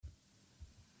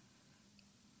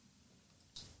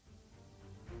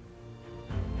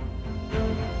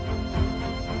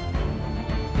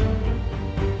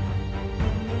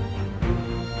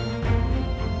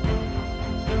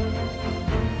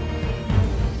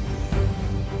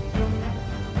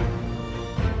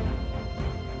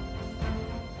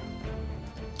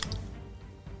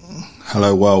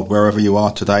Hello world, wherever you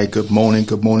are today. Good morning,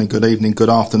 good evening, good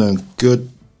afternoon. God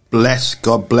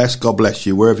bless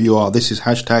you, wherever you are. This is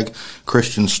hashtag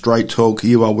Christian Straight Talk.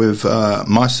 You are with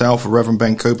myself, Reverend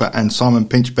Ben Cooper, and Simon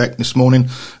Pinchbeck this morning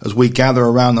as we gather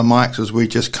around the mics, as we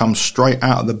just come straight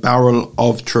out of the barrel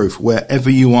of truth. Wherever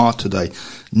you are today,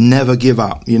 never give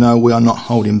up. You know, we are not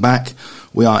holding back.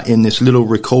 We are in this little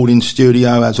recording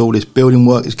studio as all this building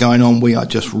work is going on. We are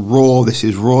just raw. This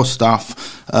is raw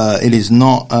stuff. It is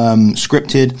not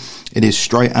scripted. It is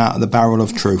straight out of the barrel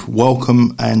of truth.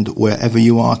 Welcome, and wherever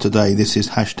you are today, this is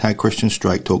hashtag Christian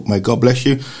Straight Talk. May God bless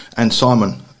you. And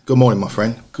Simon, good morning, my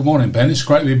friend. Good morning, Ben. It's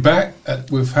great to be back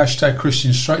with hashtag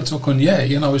Christian Straight Talk. And yeah,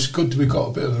 you know, it's good that we've got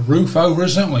a bit of a roof over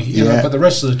us, haven't we? You know, but the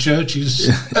rest of the church is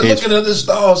looking at the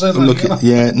stars, aren't they?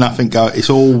 Yeah, nothing go. It's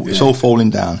all falling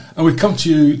down. And we come to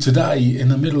you today in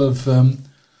the middle of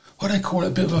what do they call it? A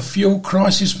bit of a fuel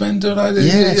crisis, Ben, do they?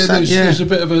 There's a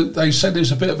bit of a. They said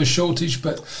there's a bit of a shortage,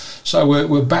 but so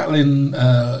we're battling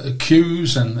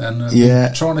queues and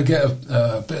trying to get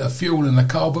a bit of fuel in the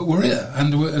car, but we're here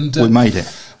and we made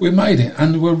it. We made it,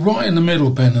 and we're right in the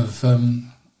middle, Ben, of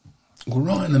we're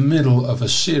right in the middle of a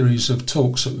series of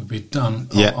talks that we've done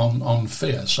on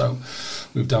fear. So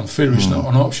we've done Fear is Not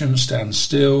an Option, Stand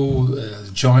Still,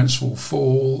 Giants Will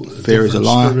Fall, Fear is a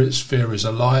Liar. Spirits, Fear is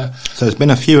a Liar. So there's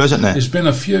been a few, hasn't there? There's been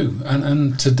a few,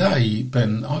 and today,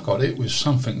 Ben, I got it with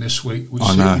something this week which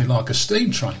seemed me like a steam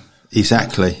train.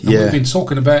 Exactly, and we've been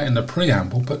talking about it in the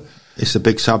preamble, but it's a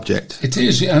big subject. It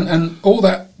is, and all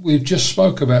that we've just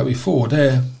spoke about before,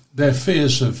 they're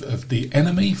fears of the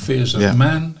enemy, fears of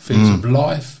man, fears of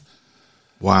life.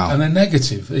 Wow. And they're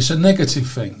negative. It's a negative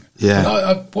thing. Yeah.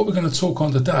 And what we're going to talk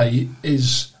on today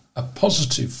is a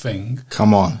positive thing.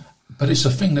 Come on. But it's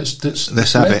a thing that's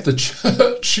left the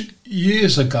church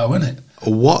years ago, isn't it?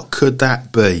 What could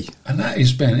that be? And that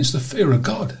is, Ben, it's the fear of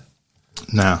God.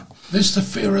 Now. It's the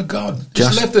fear of God.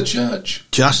 It's left the church.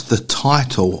 Just the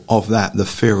title of that, the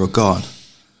fear of God.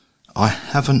 I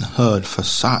haven't heard for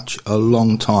such a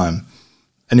long time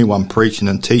anyone preaching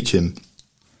and teaching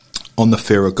on the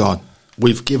fear of God.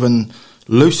 We've given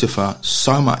Lucifer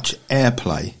so much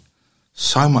airplay,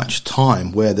 so much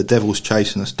time, where the devil's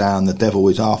chasing us down, the devil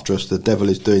is after us, the devil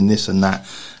is doing this and that,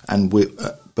 and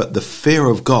but the fear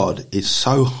of God is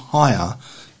so higher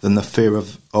than the fear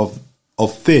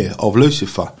of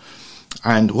Lucifer.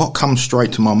 And what comes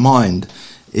straight to my mind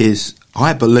is,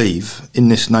 I believe in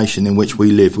this nation in which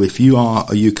we live, if you are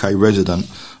a UK resident,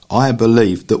 I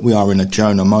believe that we are in a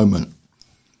Jonah moment.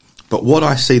 But what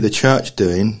I see the church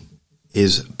doing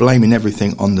is blaming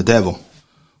everything on the devil,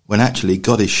 when actually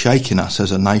God is shaking us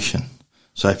as a nation.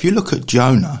 So if you look at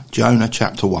Jonah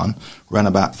chapter 1, round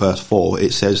about verse 4,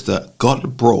 it says that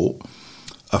God brought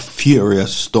a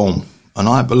furious storm. And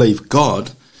I believe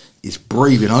God is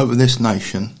breathing over this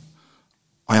nation.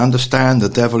 I understand the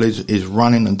devil is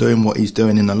running and doing what he's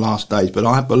doing in the last days, but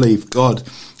I believe God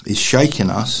is shaking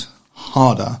us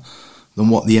harder than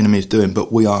what the enemy is doing.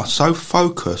 But we are so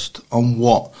focused on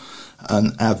what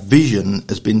our vision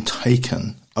has been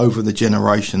taken over the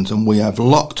generations, and we have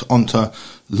locked onto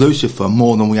Lucifer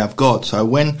more than we have God. So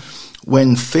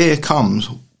when fear comes,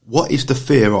 what is the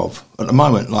fear of? At the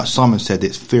moment, like Simon said,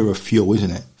 it's fear of fuel,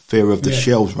 isn't it? Fear of the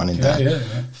shelves running down.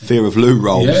 Fear of loo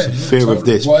rolls. Fear of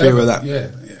this, fear of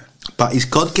that. But is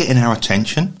God getting our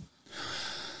attention?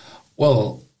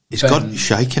 Well, is God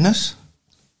shaking us?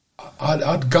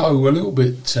 I'd go a little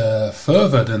bit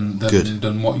further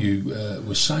than what you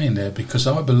were saying there, because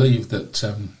I believe that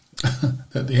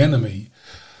that the enemy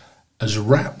has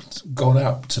wrapped God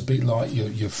up to be like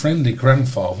your friendly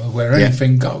grandfather, where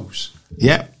anything goes.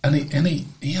 Yeah, and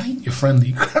he ain't your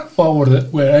friendly grandfather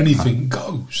where anything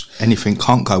goes. Anything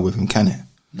can't go with him, can it?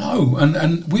 No,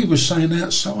 and we were saying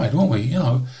outside, weren't we? You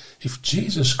know, if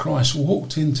Jesus Christ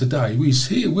walked in today, he's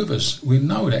here with us. We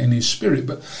know that in his spirit.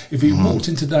 But if he walked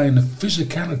in today in the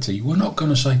physicality, we're not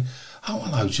going to say, "Oh,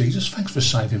 hello, Jesus, thanks for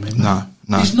saving me." No.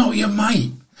 He's not your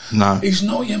mate. No, he's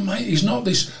not your mate. He's not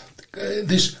this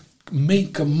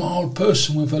meek and mild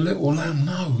person with a little lamb.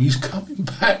 No, he's coming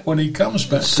back when he comes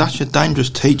back. Such a dangerous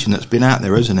teaching that's been out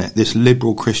there, isn't it? This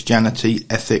liberal Christianity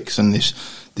ethics and this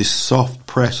soft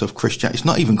press of Christianity. It's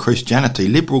not even Christianity.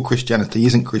 Liberal Christianity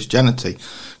isn't Christianity.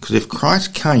 Because if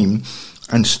Christ came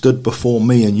and stood before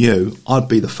me and you, I'd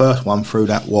be the first one through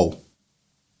that wall.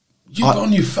 You'd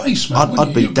on your face, man.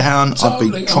 I'd be down.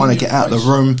 Totally, I'd be trying to get out of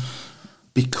the room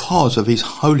because of his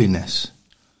holiness.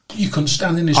 You couldn't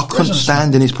stand in his presence. I couldn't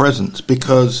stand in his presence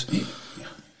because,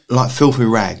 like filthy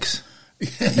rags,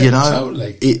 you know,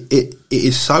 totally. It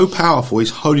is so powerful,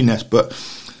 his holiness. But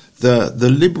the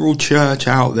liberal church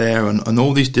out there and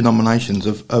all these denominations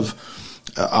have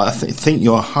I think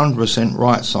you're 100%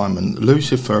 right, Simon.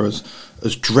 Lucifer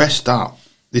has dressed up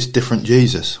this different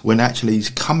Jesus when actually he's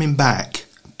coming back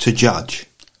to judge.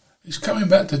 He's coming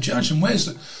back to judge, and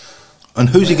and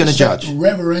who's he going to judge?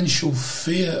 Reverential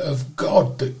fear of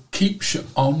God that keeps you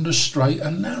on the straight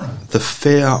and narrow. The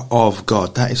fear of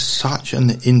God. That is such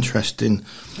an interesting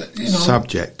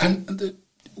subject. And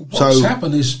what's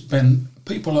happened is, Ben,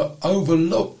 people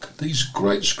overlook these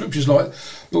great scriptures. Like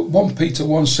 1 Peter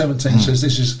 1:17 says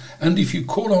this is, and if you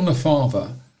call on the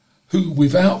Father, who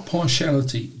without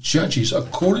partiality judges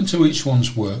according to each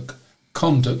one's work,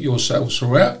 conduct yourselves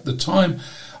throughout the time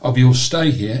of your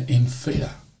stay here in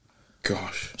fear.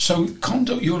 Gosh. So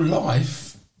conduct your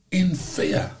life in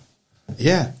fear.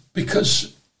 Yeah.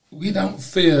 Because we don't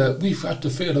fear, we have to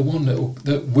fear the one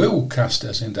that will cast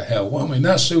us into hell, won't we? And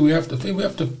that's who we have to fear. We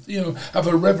have to, have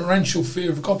a reverential fear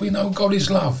of God. We know God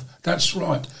is love. That's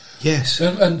right. Yes.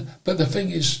 But the thing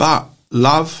is... But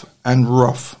love and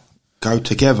wrath go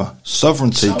together.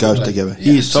 Sovereignty goes together.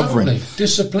 He is sovereign. Totally.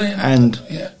 Discipline. And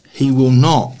he will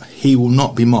not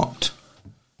be mocked.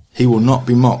 He will not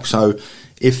be mocked. So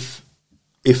if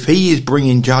he is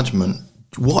bringing judgment,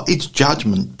 what is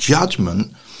judgment?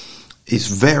 Judgment is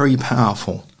very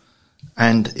powerful.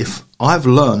 And if I've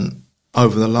learned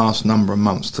over the last number of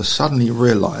months to suddenly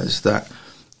realise that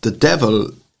the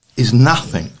devil is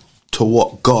nothing to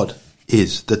what God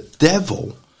is. The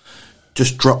devil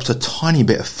just drops a tiny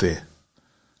bit of fear.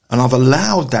 And I've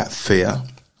allowed that fear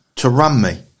to run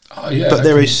me. But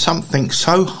there is something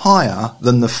so higher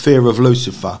than the fear of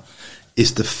Lucifer,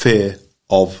 is the fear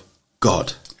of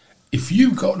God. If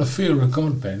you got the fear of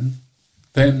God, Ben,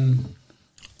 then...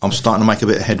 I'm starting to make a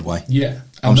bit of headway. Yeah.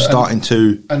 And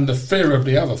the fear of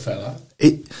the other fella...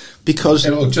 Because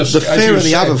the fear of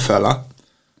the other fella,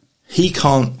 he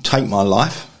can't take my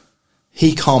life.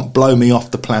 He can't blow me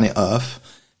off the planet Earth.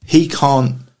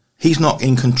 He's not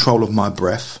in control of my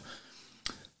breath.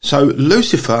 So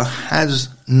Lucifer has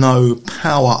no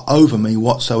power over me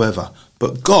whatsoever.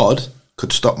 But God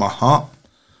could stop my heart.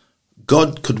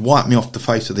 God could wipe me off the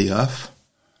face of the earth.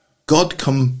 God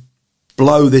can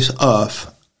blow this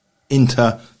earth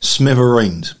into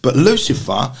smithereens. But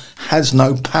Lucifer has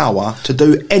no power to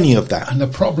do any of that. And the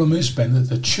problem is, Ben, that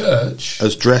the church...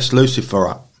 has dressed Lucifer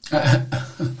up.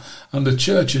 And the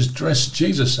church has dressed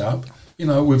Jesus up,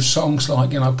 with songs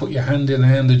like, put your hand in the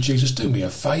hand of Jesus, do me a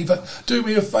favour, do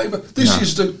me a favour. This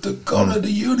is the God of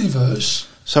the universe.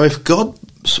 So if God,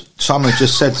 someone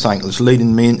just said something that's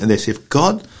leading me into this, if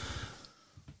God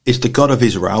is the God of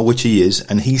Israel, which he is,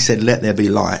 and he said, let there be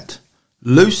light,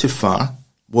 Lucifer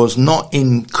was not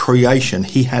in creation.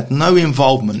 He had no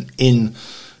involvement in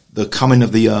the coming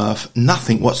of the earth,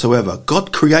 nothing whatsoever.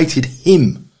 God created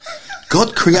him.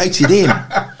 God created him.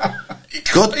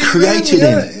 God created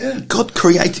him.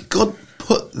 God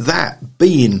put that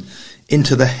being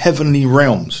into the heavenly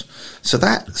realms. So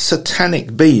that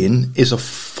satanic being is a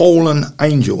fallen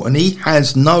angel, and he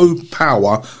has no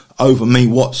power over me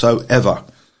whatsoever.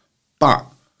 But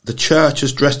the church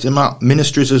has dressed him up,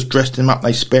 ministries has dressed him up.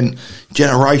 They spent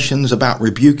generations about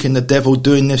rebuking the devil,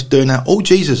 doing this, doing that. All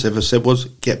Jesus ever said was,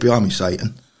 get behind me,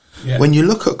 Satan. Yeah. When you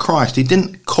look at Christ, he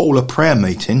didn't call a prayer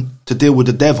meeting to deal with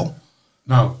the devil.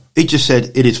 No. He just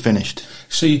said, it is finished.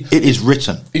 See, it is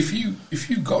written. If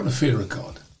you got the fear of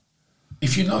God,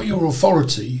 if you know your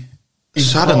authority in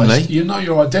suddenly, Christ, you know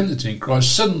your identity in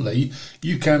Christ, suddenly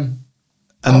you can...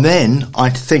 And then I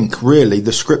think really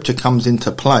the scripture comes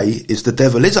into play is the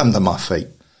devil is under my feet,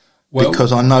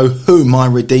 because I know who my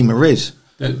Redeemer is.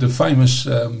 The famous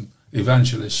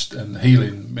evangelist and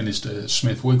healing minister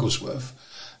Smith Wigglesworth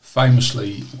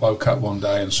famously woke up one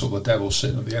day and saw the devil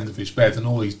sitting at the end of his bed, and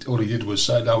all he did was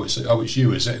say, it's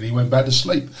you, is it? And he went back to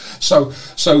sleep. So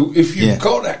if you've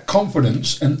got that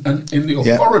confidence and in the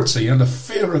authority and the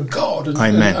fear of God,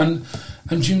 and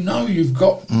you've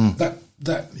got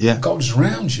that God's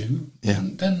around you,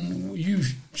 then you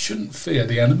shouldn't fear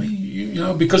the enemy,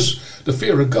 because the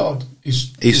fear of God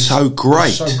is so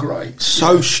great,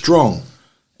 so strong,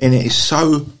 and it is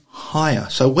so higher.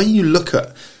 So when you look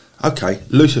at,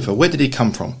 Lucifer, where did he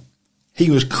come from? He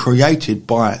was created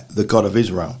by the God of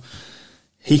Israel.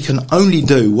 He can only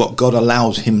do what God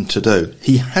allows him to do.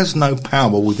 He has no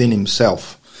power within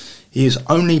himself. He is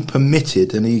only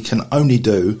permitted, and he can only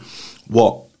do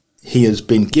what he has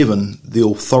been given the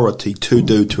authority to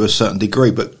do to a certain degree.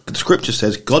 But the scripture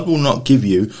says God will not give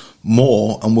you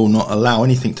more and will not allow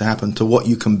anything to happen to what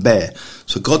you can bear.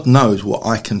 So God knows what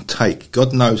I can take.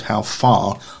 God knows how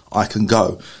far I can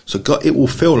go. So God, it will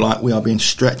feel like we are being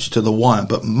stretched to the wire,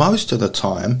 but most of the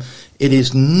time it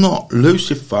is not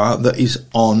Lucifer that is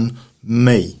on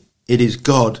me. It is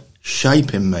God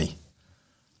shaping me.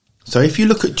 So if you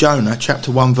look at Jonah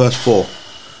chapter 1 verse 4,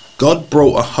 God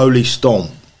brought a holy storm.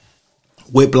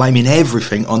 We're blaming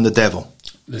everything on the devil.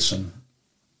 Listen,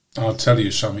 I'll tell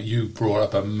you something. You brought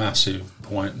up a massive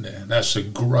point there. That's a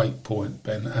great point,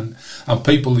 Ben. And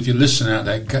people, if you're listening out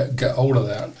there, get hold of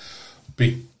that.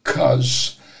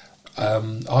 Because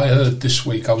I heard this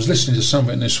week, I was listening to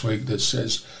something this week that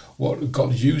says what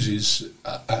God uses,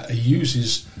 he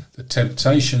uses the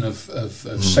temptation of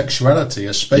sexuality,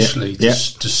 especially to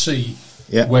see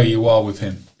where you are with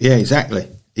him. Yeah, exactly.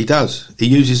 He does. He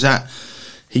uses that.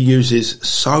 He uses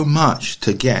so much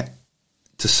to get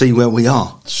to see where we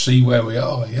are. See where we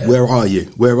are, yeah. Where are you?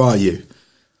 Where are you?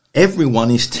 Everyone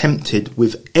is tempted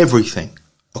with everything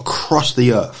across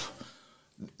the earth.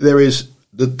 There is,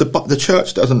 the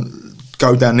church doesn't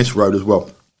go down this road as well.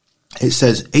 It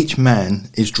says each man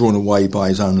is drawn away by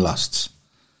his own lusts.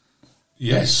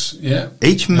 Yes, yeah.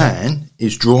 Each man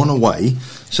is drawn away,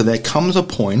 so there comes a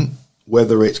point,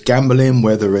 whether it's gambling,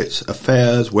 whether it's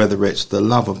affairs, whether it's the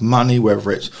love of money,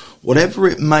 whether it's whatever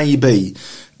it may be,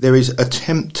 there is a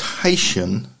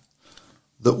temptation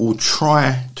that will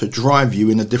try to drive you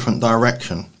in a different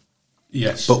direction.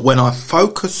 Yes. But when I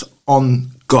focus on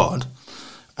God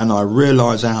and I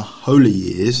realise how holy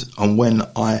he is, and when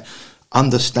I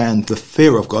understand the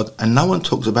fear of God, and no one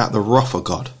talks about the wrath of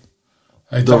God.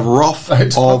 The wrath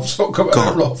of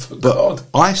God.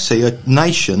 But I see a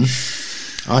nation,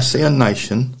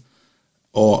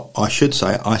 or I should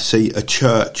say, I see a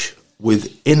church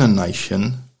within a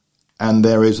nation, and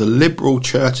there is a liberal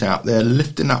church out there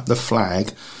lifting up the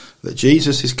flag that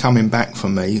Jesus is coming back for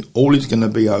me, all is going to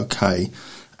be okay,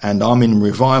 and I'm in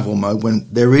revival mode, when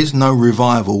there is no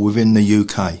revival within the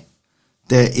UK.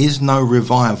 There is no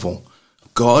revival.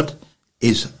 God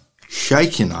is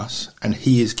shaking us and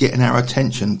he is getting our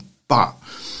attention. But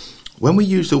when we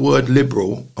use the word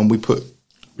liberal and we put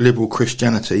liberal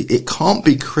Christianity, it can't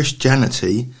be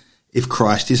Christianity if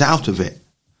Christ is out of it.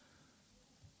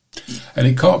 And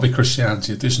it can't be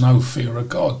Christianity if there's no fear of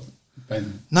God,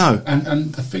 Ben. No.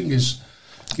 And the thing is...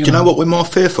 Do you know what we're more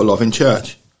fearful of in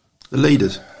church? The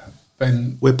leaders.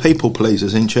 Ben. We're people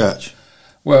pleasers in church.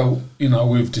 Well,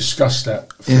 we've discussed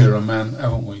that fear of man,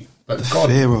 haven't we? But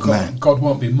man. God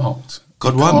won't be mocked.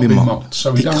 God won't be mocked.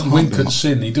 So he don't wink at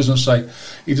sin. He doesn't say,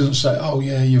 oh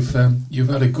yeah, you've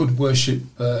had a good worship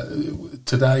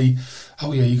today.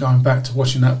 Oh yeah, you're going back to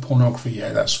watching that pornography.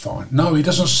 Yeah, that's fine. No, he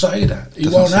doesn't say that. He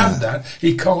won't have that.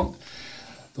 He can't.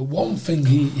 The one thing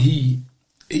he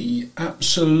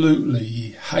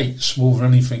absolutely hates more than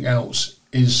anything else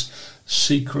is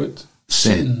secret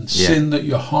sin. Sin that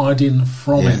you're hiding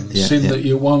from him. Sin that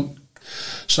you won't.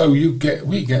 So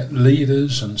we get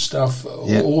leaders and stuff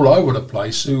all over the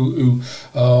place who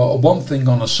are one thing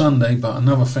on a Sunday but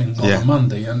another thing on a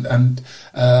Monday.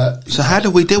 So how do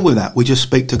we deal with that? We just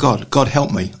speak to God. God,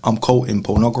 help me. I'm caught in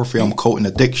pornography. I'm caught in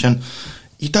addiction.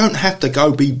 You don't have to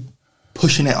go be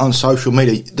pushing it on social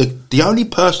media. The only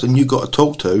person you got to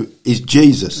talk to is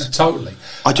Jesus. Totally.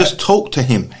 I just talk to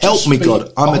him. Help me,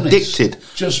 God. I'm addicted.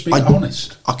 Just be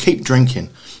honest. I keep drinking.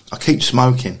 I keep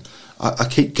smoking. I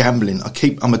keep gambling.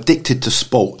 I'm addicted to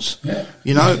sports. Yeah.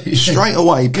 Straight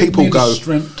away people go, the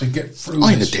strength to get through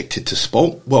I ain't addicted to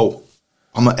sport. Well,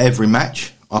 I'm at every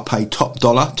match. I pay top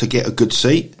dollar to get a good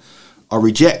seat. I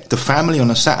reject the family on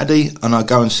a Saturday and I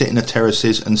go and sit in the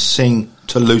terraces and sing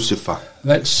to Lucifer.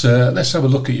 Let's have a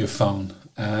look at your phone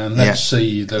and let's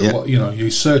see your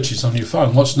searches on your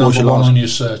phone. What's number one on your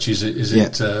search? Is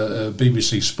it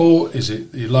BBC Sport? Is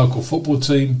it your local football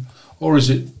team? Or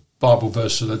is it Bible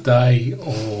verse of the day,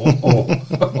 or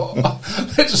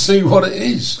let's see what it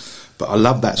is. But I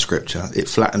love that scripture. It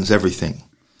flattens everything.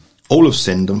 All have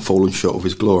sinned and fallen short of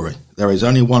his glory. There is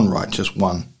only one righteous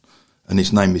one, and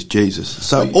his name is Jesus.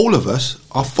 So all of us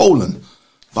are fallen,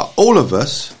 but all of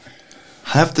us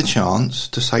have the chance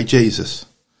to say, Jesus,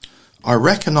 I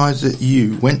recognise that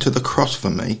you went to the cross for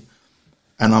me,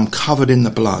 and I'm covered in the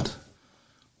blood.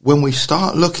 When we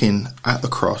start looking at the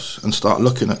cross and start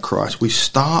looking at Christ, we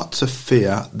start to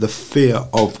fear the fear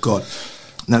of God.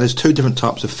 Now, there's two different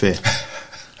types of fear.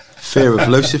 Fear of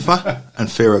Lucifer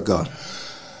and fear of God.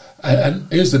 And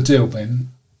here's the deal, Ben.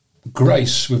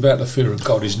 Grace without the fear of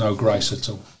God is no grace at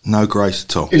all. No grace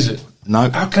at all. Is it?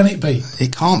 No. How can it be?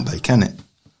 It can't be, can it?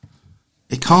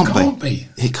 It can't be.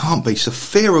 It can't be. So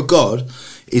fear of God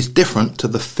is different to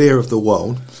the fear of the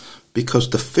world, because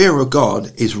the fear of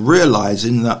God is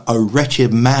realising that, oh,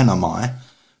 wretched man am I.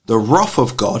 The wrath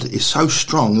of God is so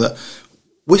strong that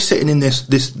we're sitting in this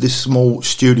small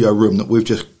studio room that we've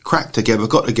just got together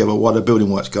while the building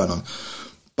work's going on.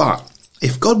 But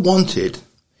if God wanted,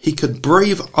 he could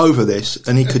breathe over this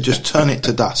and he could just turn it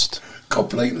to dust.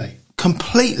 Completely.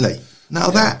 Completely. Now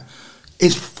that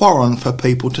is foreign for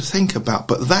people to think about,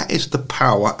 but that is the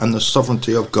power and the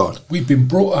sovereignty of God. We've been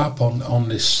brought up on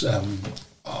this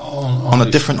on a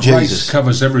this different grace Jesus.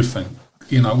 Covers everything,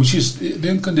 which is the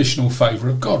unconditional favour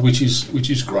of God, which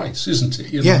is grace, isn't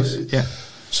it? Yes, yeah.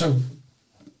 So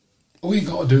all you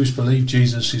got to do is believe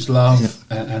Jesus is love,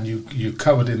 and you're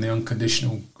covered in the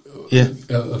unconditional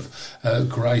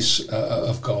grace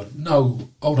of God. No,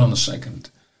 hold on a second.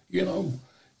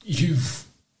 You've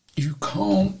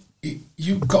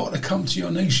got to come to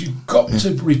your knees. You've got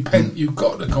to repent. You've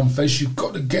got to confess. You've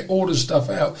got to get all the stuff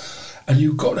out, and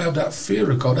you've got to have that fear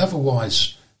of God.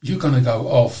 Otherwise, you're going to go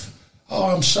off.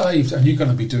 Oh, I'm saved, and you're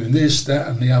going to be doing this, that,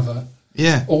 and the other.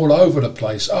 Yeah, all over the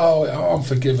place. Oh, I'm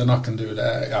forgiven. I can do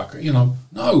that.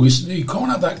 No, you can't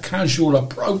have that casual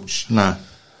approach. No.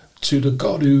 To the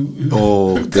God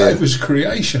who gave us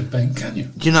creation, Ben, can you?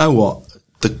 Do you know what?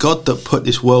 The God that put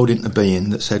this world into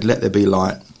being, that said, let there be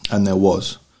light, and there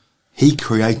was, he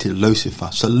created Lucifer.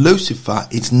 So Lucifer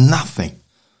is nothing.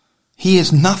 He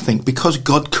is nothing because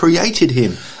God created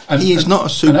him. He is not a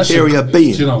superior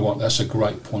being. Do you know what? That's a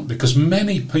great point, because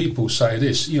many people say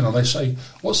this. They say,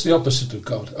 what's the opposite of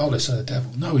God? Oh, they say the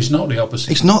devil. No, he's not the opposite.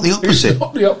 He's not the opposite. He's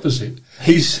not the opposite.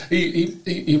 His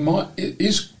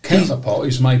counterpart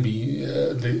is maybe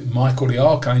Michael the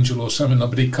Archangel or something,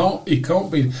 but he can't be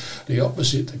the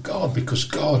opposite to God, because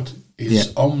God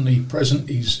is omnipresent.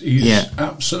 He's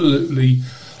absolutely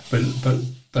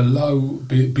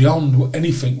beyond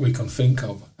anything we can think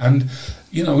of. And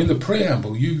in the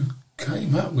preamble you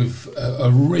came up with a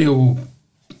real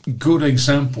good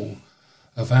example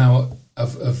of how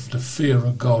of the fear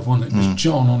of God, wasn't it? It was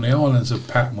John on the islands of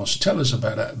Patmos. Tell us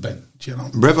about that, Ben. Do you know?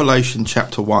 Revelation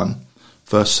chapter 1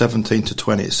 verse 17 to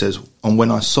 20, it says, "And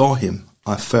when I saw him,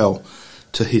 I fell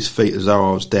to his feet as though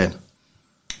I was dead.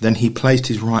 Then he placed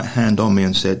his right hand on me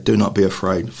and said, 'Do not be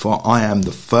afraid, for I am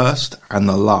the first and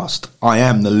the last. I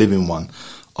am the living one.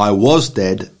 I was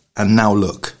dead, and now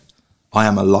look, I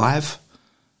am alive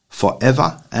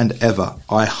forever and ever.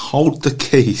 I hold the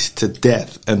keys to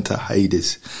death and to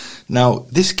Hades.'" Now,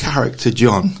 this character,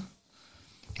 John,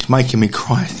 is making me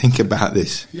cry. Think about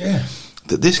this. Yeah.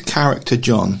 That this character,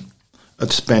 John,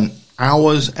 had spent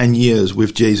hours and years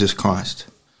with Jesus Christ.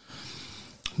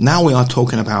 Now we are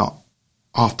talking about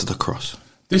after the cross.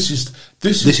 This is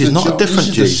not John, a different this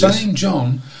is Jesus. The same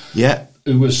John,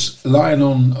 who was lying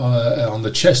on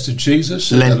the chest of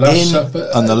Jesus Lent at the Last in Supper.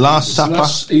 on the Last Supper.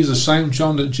 He's the same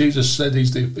John that Jesus said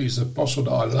he's the apostle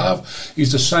that I love.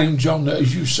 He's the same John that,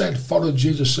 as you said, followed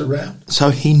Jesus around. So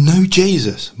he knew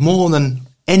Jesus more than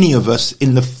any of us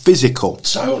in the physical.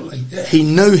 Totally. Yeah. He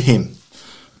knew him.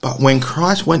 But when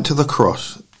Christ went to the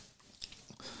cross,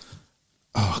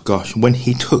 when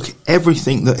he took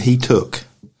everything that he took,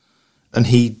 and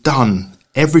he done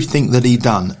everything that he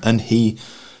done, and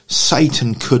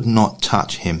Satan could not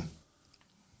touch him.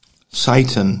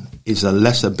 Satan is a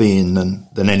lesser being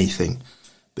than anything,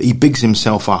 but he bigs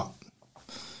himself up.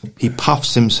 He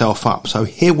puffs himself up. So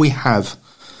here we have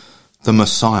the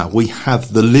Messiah. We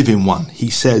have the living one. He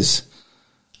says,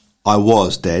 "I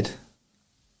was dead,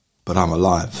 but I'm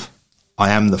alive.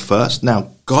 I am the first." Now,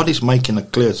 God is making a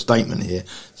clear statement here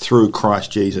through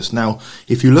Christ Jesus. Now,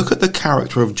 if you look at the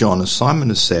character of John, as Simon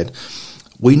has said,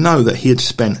 we know that he had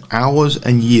spent hours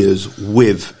and years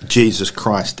with Jesus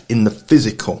Christ in the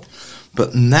physical.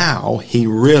 But now he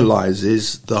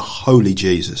realizes the holy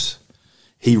Jesus.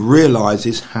 He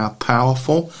realizes how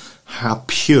powerful, how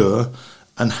pure,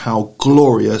 and how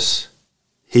glorious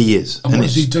he is. And what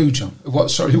does he do, John? What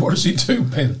does he do,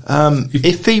 Ben?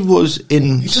 If he was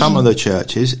in some of the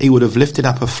churches, he would have lifted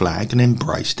up a flag and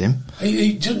embraced him.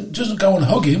 He doesn't go and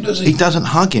hug him, does he? He doesn't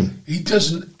hug him. He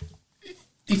doesn't.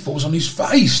 He falls on his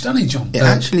face, doesn't he, John?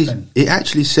 It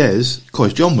actually says, of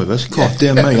course, John with us. God,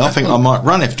 dear me, I think I might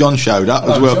run if John showed up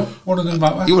as well. John, what a new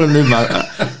motor. You want a new motor?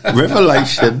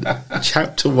 Revelation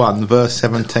chapter 1, verse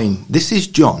 17. This is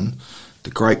John, the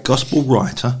great gospel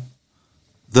writer,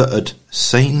 that had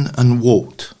seen and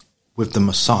walked with the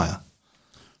Messiah.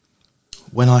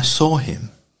 "When I saw him,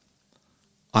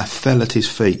 I fell at his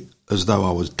feet as though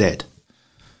I was dead."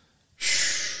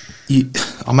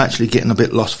 I'm actually getting a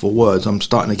bit lost for words. I'm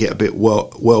starting to get a bit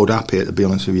whirled up here, to be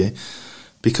honest with you,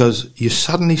 because you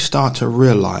suddenly start to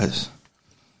realise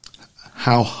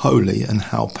how holy and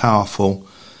how powerful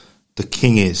the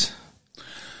King is.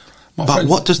 But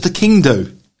what does the King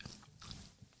do?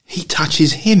 He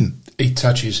touches him. He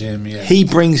touches him, yeah. He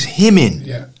brings him in.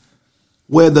 Yeah.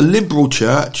 Where the liberal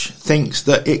church thinks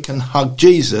that it can hug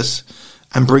Jesus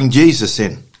and bring Jesus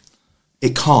in.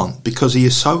 It can't, because he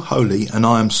is so holy and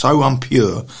I am so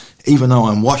impure, even though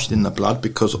I'm washed in the blood,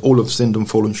 because all have sinned and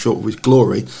fallen short of his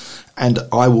glory, and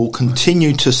I will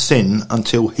continue to sin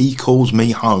until he calls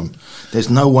me home. There's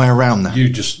no way around that. You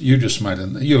just made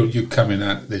you're coming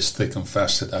at this thick and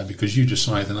fast today, because you just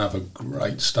made another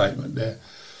great statement there.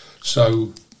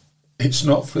 So it's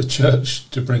not for the church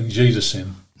to bring Jesus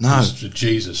in. No. It's for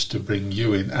Jesus to bring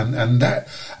you in, and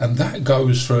that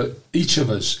goes for each of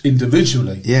us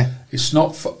individually. Yeah. It's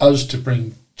not for us to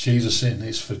bring Jesus in,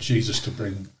 it's for Jesus to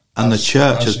bring And us, the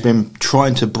church has in. been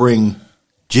trying to bring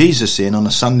Jesus in on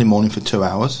a Sunday morning for 2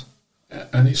 hours.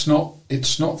 And it's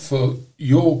not for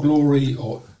your glory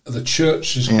or the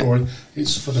church's glory,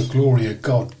 it's for the glory of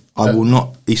God. I will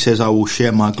not, he says, I will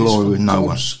share my glory with no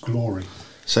God's one. Glory.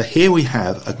 So here we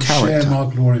have a character. Share my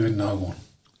glory with no one.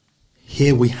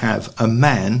 Here we have a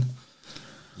man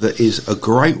that is a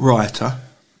great writer,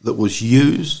 that was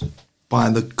used by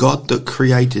the God that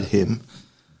created him,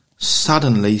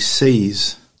 suddenly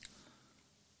sees.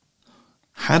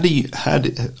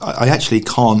 I actually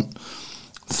can't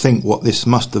think what this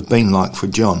must have been like for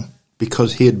John,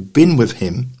 because he had been with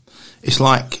him. It's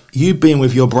like you being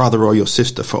with your brother or your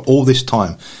sister for all this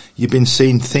time. You've been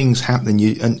seeing things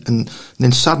happening, and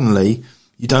then suddenly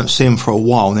you don't see them for a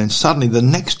while, and then suddenly the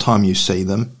next time you see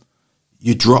them,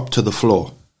 you drop to the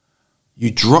floor.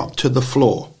 You drop to the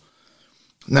floor.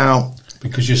 Now,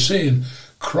 because you're seeing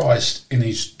Christ in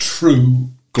his true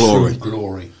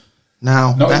glory.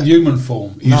 Now, not in human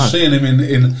form. You're seeing him in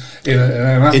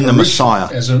the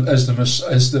Messiah, as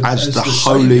the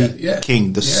Holy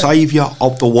King, the Saviour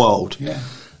of the world. Yeah.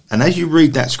 And as you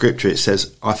read that scripture, it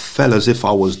says, "I fell as if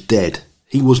I was dead."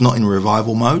 He was not in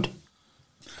revival mode.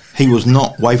 He was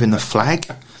not waving the flag.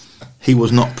 He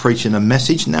was not preaching a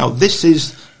message. Now, this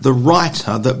is the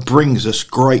writer that brings us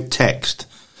great text.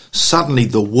 Suddenly,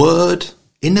 the Word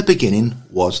in the beginning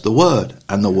was the Word,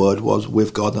 and the Word was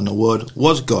with God, and the Word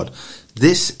was God.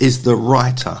 This is the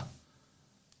writer.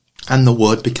 And the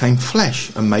Word became flesh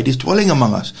and made his dwelling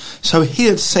among us. So he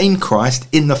had seen Christ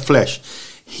in the flesh.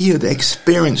 He had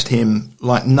experienced him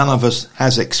like none of us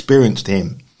has experienced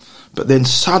him. But then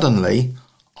suddenly,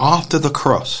 after the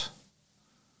cross,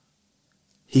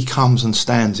 he comes and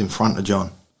stands in front of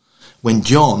John. When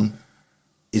John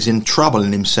is in trouble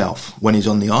in himself, when he's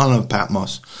on the island of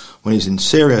Patmos, when he's in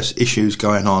serious issues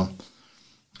going on,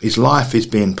 his life is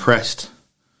being pressed,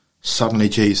 suddenly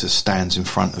Jesus stands in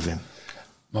front of him.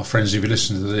 My friends, if you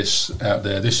listen to this out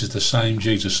there, this is the same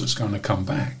Jesus that's going to come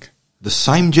back. The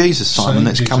same Jesus, Simon,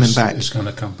 that's coming back. He's going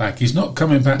to come back. He's not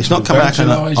coming back. He's not coming back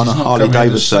on a Harley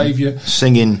Davidson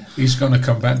singing. He's going to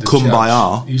come back to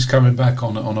Kumbaya. Judge. He's coming back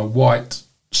on a white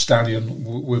stallion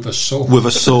with a sword. With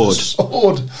a sword.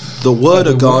 The Word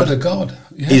of God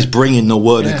is bringing the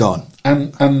Word of God.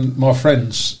 And my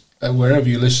friends, wherever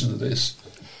you listen to this,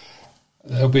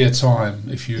 there'll be a time,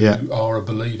 if you are a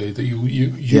believer, that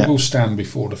you will stand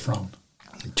before the throne.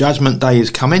 Judgment Day is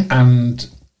coming, and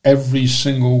every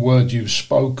single word you've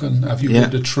spoken, have you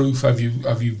read the truth? Have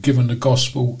you given the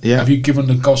gospel? Yeah. Have you given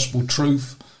the gospel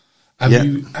truth? Have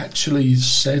you actually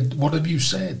said, what have you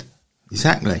said?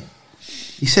 Exactly.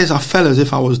 He says, I fell as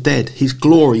if I was dead. His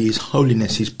glory, his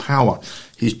holiness, his power,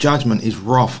 his judgment, his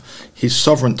wrath, his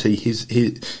sovereignty,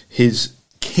 his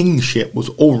kingship was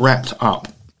all wrapped up.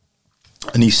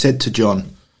 And he said to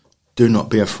John, do not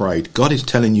be afraid. God is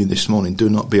telling you this morning, do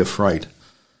not be afraid.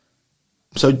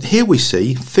 So here we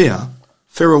see fear.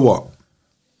 Fear of what?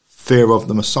 Fear of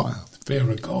the Messiah. Fear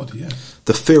of God, yeah.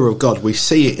 The fear of God. We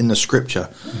see it in the scripture.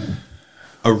 Yeah.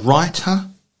 A writer,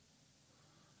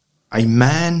 a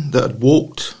man that had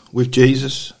walked with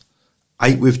Jesus,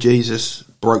 ate with Jesus,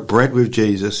 broke bread with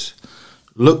Jesus,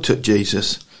 looked at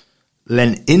Jesus,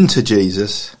 leant into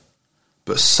Jesus,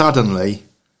 but suddenly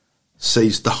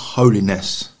sees the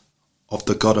holiness of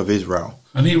the God of Israel.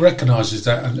 And he recognises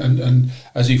that, and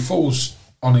as he falls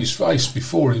on his face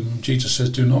before him, Jesus says,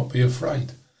 do not be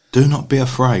afraid. Do not be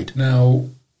afraid. Now,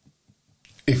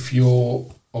 if you're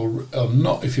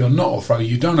not afraid,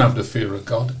 you don't have the fear of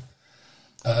God,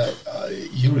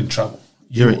 you're in trouble.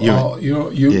 You're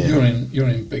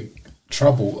in big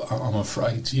trouble, I'm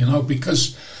afraid,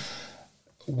 because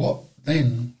what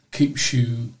then keeps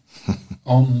you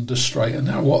on the straight and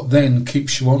narrow? What then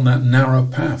keeps you on that narrow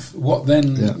path? What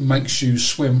then makes you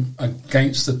swim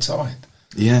against the tide?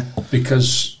 Yeah.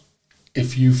 Because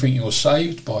if you think you're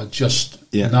saved by just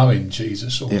knowing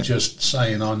Jesus or just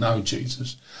saying, I know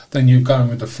Jesus, then you're going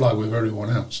with the flow with everyone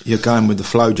else. You're going with the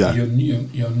flow, Joe.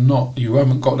 You're not. You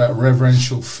haven't got that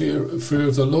reverential fear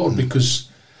of the Lord because,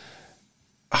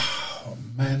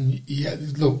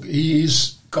 look,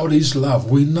 God is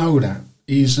love. We know that.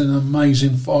 He's an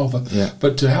amazing Father. Yeah.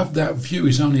 But to have that view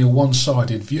is only a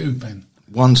one-sided view, Ben.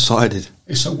 One-sided.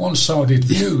 It's a one-sided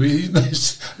view.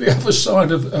 The other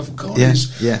side of God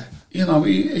is, you know,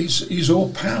 he's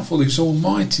all-powerful. He's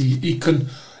almighty. He can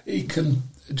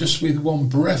just with one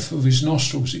breath of his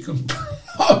nostrils, he can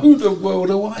blow the world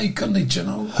away, couldn't he? Do you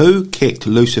know? Who kicked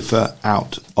Lucifer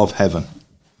out of heaven?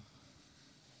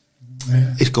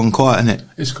 Yeah. It's gone quiet, isn't it?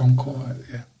 It's gone quiet,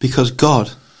 yeah. Because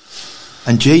God,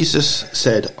 and Jesus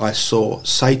said, I saw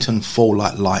Satan fall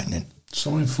like lightning.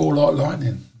 Saw him fall like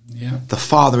lightning, yeah. The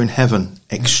Father in heaven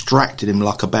extracted him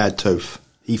like a bad tooth.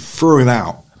 He threw him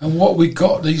out. And what we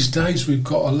got these days, we've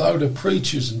got a load of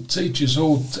preachers and teachers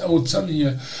all telling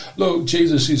you, look,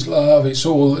 Jesus is love. It's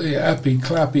all happy,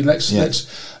 clappy. Let's dance.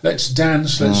 Let's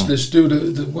do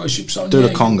the worship song. Do the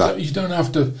conga. You don't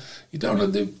have to. You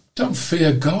don't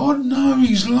fear God. No,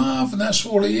 He's love, and that's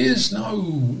all He is.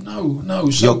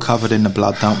 No. So, you're covered in the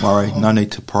blood. Don't worry. No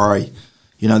need to pray.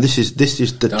 You know, this is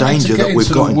the danger that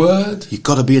we've got. Word. You've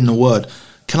got to be in the Word.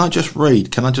 Can I just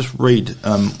read?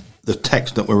 The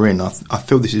text that we're in? I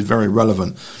feel this is very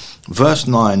relevant. Verse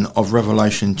 9 of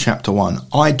Revelation chapter 1.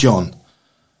 I, John,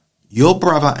 your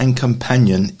brother and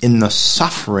companion in the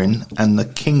suffering and the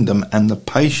kingdom and the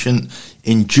patient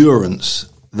endurance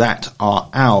that are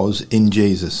ours in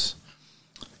Jesus.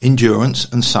 Endurance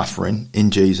and suffering in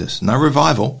Jesus. No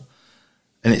revival.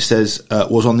 And it says,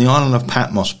 was on the island of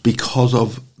Patmos because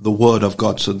of the word of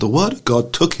God. So the word of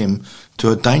God took him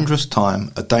to a dangerous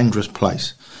time, a dangerous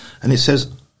place. And it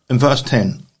says in verse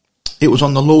 10, it was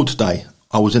on the Lord's day,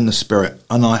 I was in the Spirit,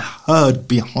 and I heard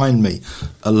behind me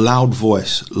a loud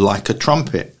voice like a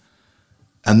trumpet.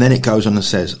 And then it goes on and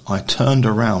says, I turned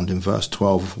around in verse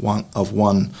 12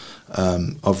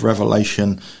 of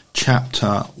Revelation chapter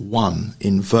 1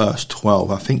 in verse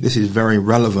 12. I think this is very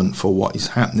relevant for what is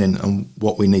happening and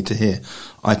what we need to hear.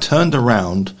 I turned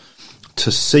around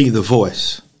to see the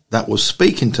voice that was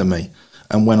speaking to me.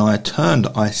 And when I turned,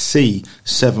 I see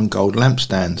 7 gold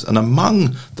lampstands. And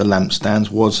among the lampstands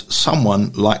was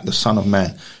someone like the Son of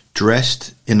Man,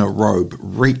 dressed in a robe,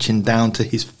 reaching down to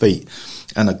his feet,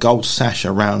 and a gold sash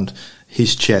around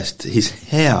his chest. His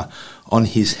hair on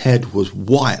his head was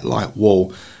white like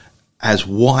wool, as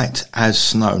white as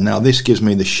snow. Now this gives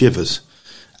me the shivers.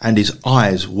 And his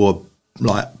eyes were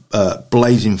like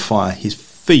blazing fire. His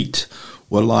feet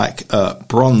were like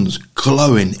bronze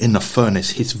glowing in the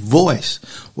furnace. His voice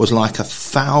was like the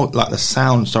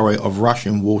sound of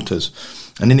rushing waters.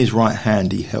 And in his right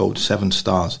hand he held 7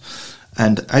 stars.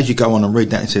 And as you go on and read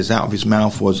that, it says out of his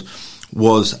mouth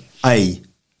was a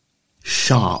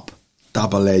sharp,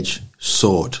 double-edged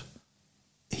sword.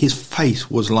 His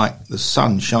face was like the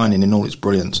sun shining in all its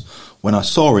brilliance. When I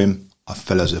saw him, I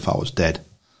felt as if I was dead.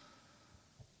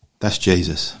 That's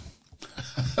Jesus.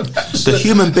 The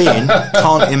human being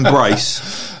can't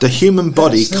embrace. The human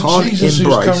body can't Jesus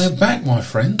embrace. Who's coming back, my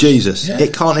friend. Jesus. Yeah.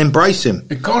 It can't embrace him.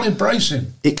 It can't embrace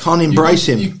him. It can't embrace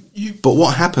him. But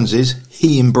what happens is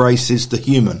he embraces the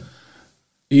human.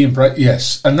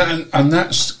 Yes, and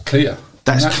that's clear.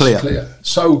 That's clear.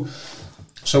 So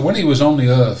when he was on the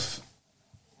earth,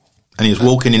 and he was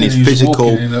walking in his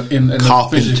physical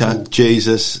carpenter, physical,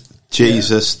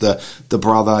 Jesus, the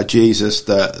brother, Jesus,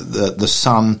 the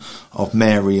son of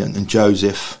Mary and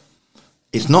Joseph.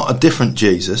 It's not a different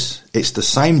Jesus. It's the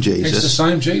same Jesus. It's the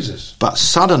same Jesus. But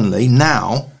suddenly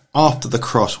now, after the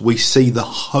cross, we see the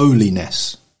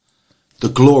holiness, the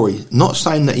glory. Not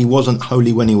saying that he wasn't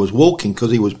holy when he was walking,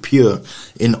 because he was pure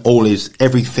in all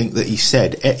everything that he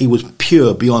said. He was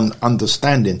pure beyond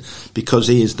understanding, because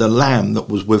he is the Lamb that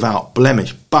was without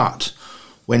blemish. But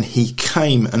when he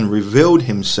came and revealed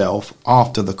himself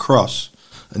after the cross,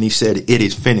 and he said, "It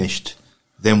is finished,"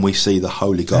 then we see the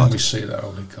Holy God. Then we see the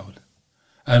Holy God,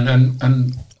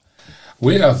 and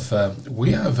we have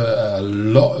a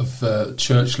lot of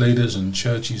church leaders and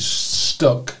churches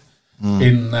stuck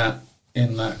in that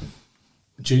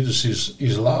Jesus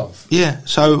is love. Yeah.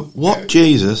 So what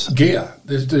Jesus gear?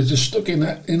 They're just stuck in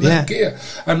that gear,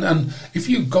 and if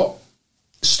you got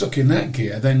stuck in that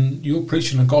gear, then you're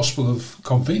preaching a gospel of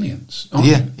convenience, aren't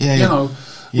you? Yeah. You know,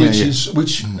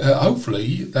 which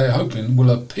hopefully they're hoping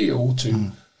will appeal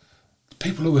to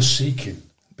people who are seeking.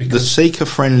 The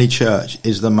seeker-friendly church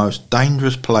is the most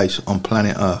dangerous place on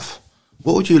planet Earth.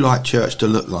 What would you like church to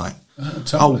look like?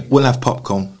 Totally. Oh, we'll have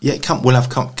popcorn. Yeah, we'll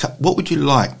have. What would you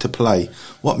like to play?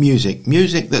 What music?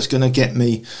 Music that's going to get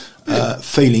me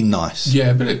feeling nice.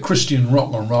 Yeah, a bit of Christian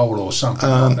rock and roll or something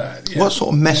like that. Yeah. What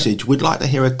sort of message? We'd like to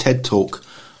hear a TED talk.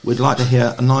 We'd like to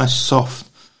hear a nice, soft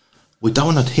We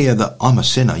don't want to hear that I'm a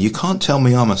sinner. You can't tell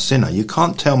me I'm a sinner. You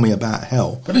can't tell me about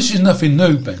hell. But this is nothing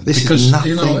new, Ben. This because, is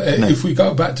nothing new. If we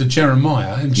go back to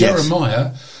Jeremiah,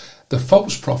 Jeremiah, the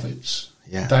false prophets,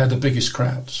 they had the biggest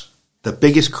crowds. The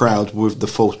biggest crowd were the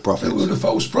false prophets. They were the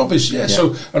false prophets, yeah.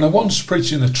 So, and the ones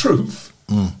preaching the truth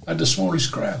had the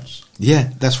smallest crowds.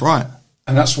 Yeah, that's right.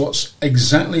 And that's what's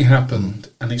exactly happened,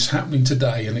 and it's happening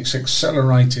today, and it's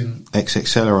accelerating. It's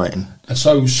accelerating. And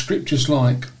so scriptures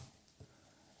like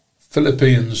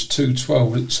Philippians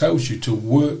 2:12, it tells you to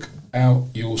work out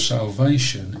your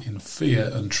salvation in fear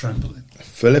and trembling.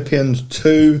 Philippians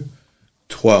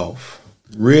 2:12.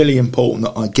 Really important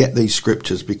that I get these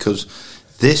scriptures, because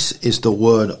this is the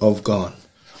word of God.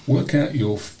 Work out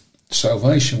your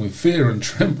salvation with fear and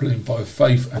trembling by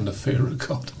faith and the fear of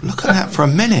God. Look at that for a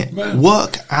minute. Man.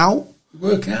 Work out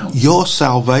your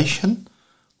salvation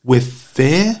with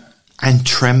fear and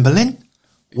trembling.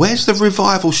 Where's the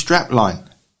revival strapline?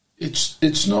 It's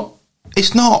not.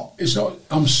 It's not. It's not.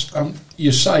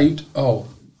 You're saved. Oh,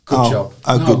 good job.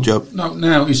 Oh, good job. No,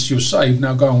 now it's you're saved.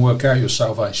 Now go and work out your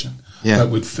salvation. Yeah.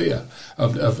 With fear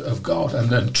of God,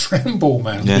 and then tremble,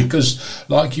 man. Yeah. Because,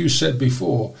 like you said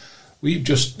before, you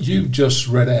just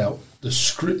read out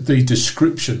the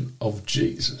description of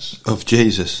Jesus. Of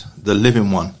Jesus, the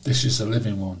living one. This is the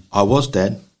living one. I was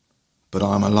dead, but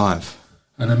I am alive.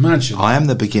 And imagine, I am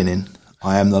the beginning.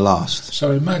 I am the last. So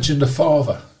imagine the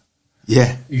Father.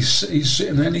 Yeah. He's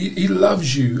sitting there and he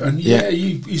loves you. And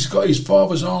he's got his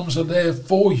Father's arms are there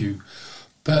for you.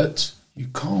 But you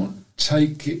can't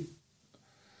take it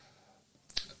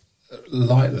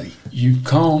lightly. You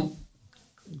can't.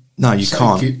 No, you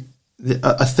can't.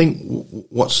 I think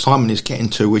what Simon is getting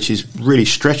to, which is really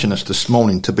stretching us this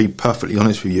morning, to be perfectly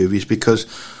honest with you, is because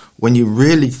when you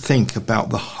really think about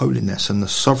the holiness and the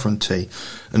sovereignty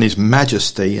and his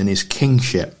majesty and his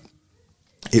kingship,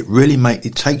 it really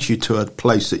takes you to a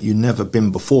place that you've never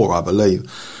been before, I believe.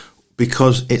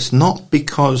 Because it's not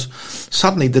because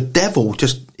suddenly the devil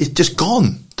is just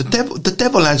gone. The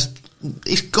devil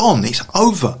it's gone. It's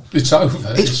over. It's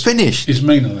over. It's finished. It's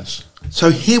meaningless.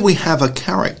 So here we have a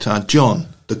character, John,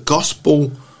 the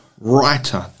gospel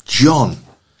writer, John.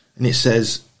 And it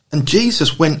says, and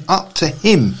Jesus went up to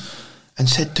him and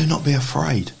said, do not be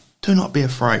afraid. Do not be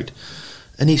afraid.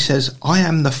 And he says, I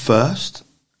am the first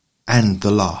and the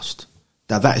last.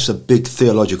 Now that is a big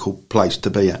theological place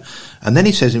to be at. And then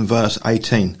he says in verse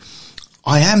 18,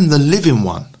 I am the living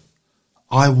one.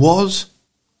 I was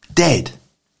dead.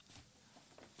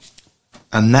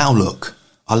 And now look.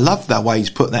 I love that way he's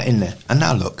put that in there. And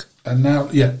now look. And now,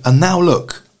 yeah. And now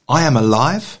look. I am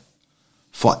alive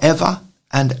forever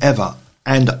and ever.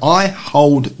 And I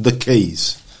hold the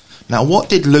keys. Now what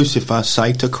did Lucifer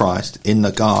say to Christ in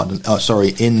the garden?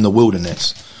 In the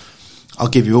wilderness? I'll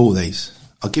give you all these.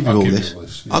 I'll give you all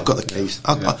this. Yeah, I've got the keys.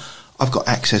 I've got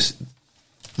access.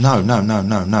 No.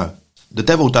 The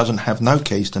devil doesn't have no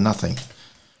keys to nothing.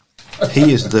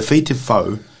 He is the defeated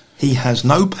foe. He has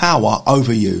no power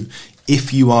over you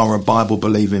if you are a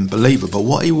Bible-believing believer. But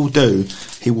what he will do,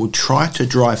 he will try to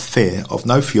drive fear of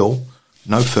no fuel,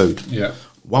 no food. Yeah.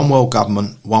 One world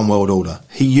government, one world order.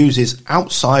 He uses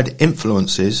outside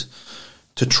influences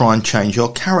to try and change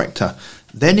your character.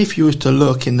 Then if you were to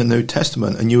look in the New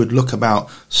Testament and you would look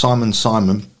about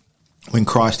Simon, when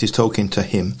Christ is talking to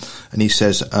him, and he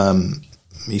says,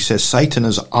 Satan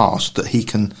has asked that he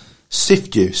can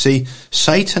sift you. See,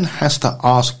 Satan has to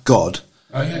ask God.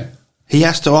 Oh, yeah. He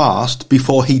has to ask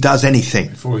before he does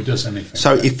anything.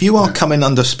 So if you are coming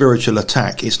under spiritual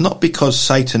attack, it's not because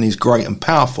Satan is great and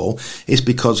powerful. It's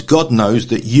because God knows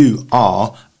that you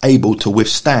are able to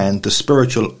withstand the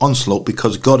spiritual onslaught,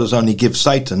 because God has only given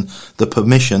Satan the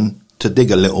permission to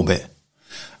dig a little bit.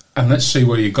 And let's see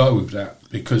where you go with that.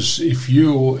 Because if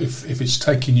it's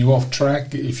taking you off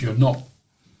track, if you're not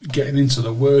getting into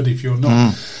the word, if you're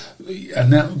not... And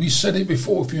now we said it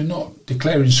before, if you're not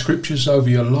declaring scriptures over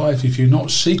your life, if you're not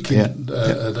seeking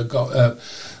the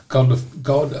God of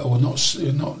God, or not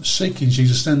seeking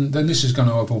Jesus, then this is going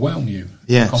to overwhelm you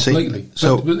completely.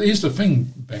 But here's the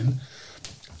thing, Ben.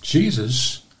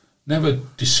 Jesus never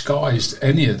disguised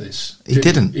any of this. He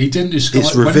didn't. He didn't disguise.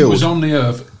 It's revealed. When he was on the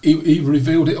earth, he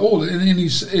revealed it all. And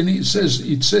it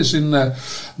says in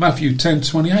Matthew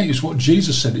 10:28 is what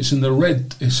Jesus said. It's in the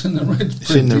red. It's in the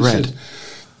red. Said,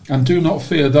 and do not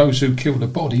fear those who kill the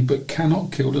body, but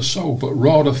cannot kill the soul, but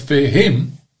rather fear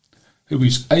him who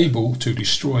is able to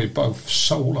destroy both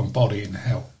soul and body in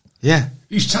hell. Yeah.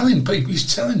 He's telling people,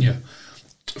 he's telling you,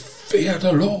 to fear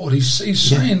the Lord. He's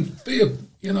saying, fear,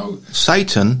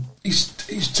 Satan.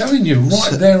 He's telling you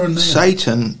right there and there.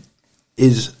 Satan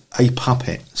is a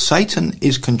puppet. Satan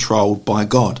is controlled by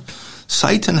God.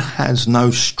 Satan has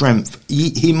no strength.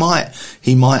 He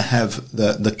might have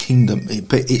the kingdom,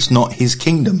 but it's not his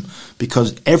kingdom,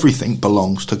 because everything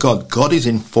belongs to God. God is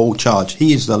in full charge.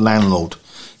 He is the landlord.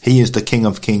 He is the King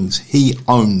of Kings. He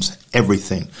owns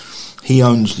everything. He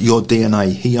owns your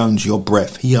DNA. He owns your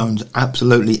breath. He owns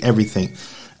absolutely everything.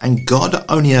 And God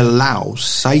only allows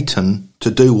Satan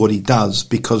to do what he does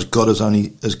because God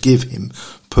has given him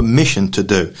permission to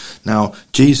do. Now,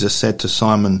 Jesus said to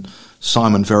Simon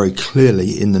very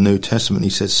clearly in the New Testament,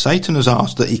 he says, Satan has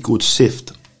asked that he could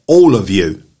sift all of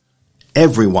you,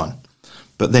 everyone.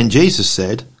 But then Jesus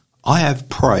said, I have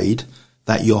prayed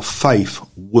that your faith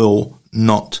will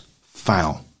not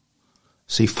fail.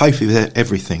 See, faith is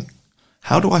everything.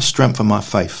 How do I strengthen my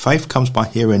faith? Faith comes by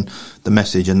hearing the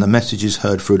message, and the message is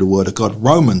heard through the word of God.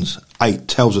 Romans 8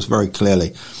 tells us very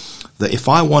clearly that if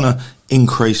I want to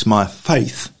increase my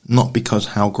faith, not because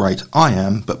how great I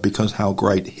am, but because how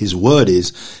great his word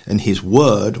is, and his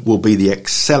word will be the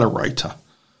accelerator.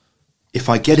 If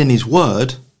I get in his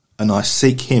word and I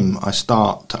seek him, I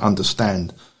start to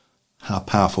understand how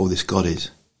powerful this God is.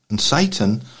 And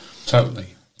Satan... Totally.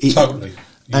 You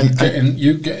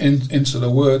get into the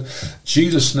word.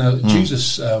 Jesus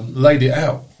laid it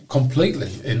out completely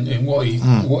in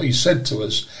what he said to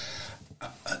us.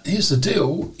 Here's the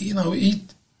deal, he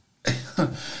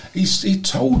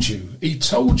told you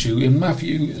in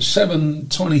Matthew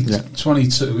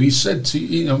 7:22. He said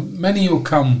to many will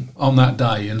come on that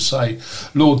day and say,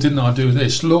 Lord, didn't I do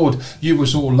this? Lord, you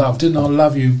was all love. Didn't I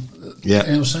love you? Yeah.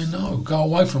 And he'll say, no, go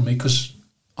away from me, because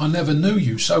I never knew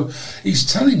you. So he's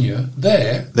telling you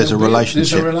there's a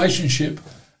relationship,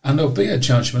 and there'll be a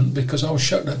judgment, because I'll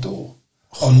shut the door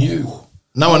on you.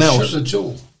 No one else.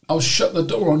 I'll shut the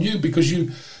door on you, because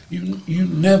you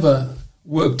never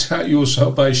worked out your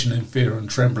salvation in fear and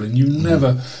trembling. You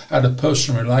never had a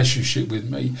personal relationship with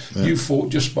me. Yeah. You thought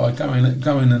just by going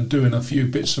and doing a few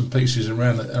bits and pieces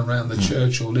around the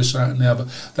church or this, that, and the other,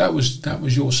 that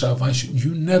was your salvation.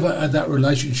 You never had that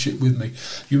relationship with me.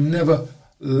 You never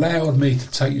allowed me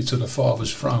to take you to the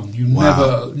Father's throne. You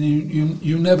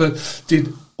never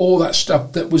did all that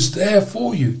stuff that was there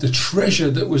for you, the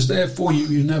treasure that was there for you.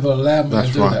 You never allowed me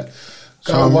to do that.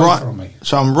 Go away from me.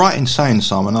 So I'm right in saying,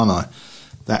 Simon, aren't I,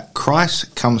 that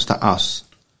Christ comes to us.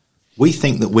 We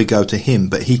think that we go to him,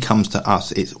 but he comes to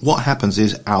us. What happens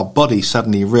is our body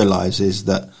suddenly realises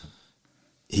that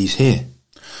he's here.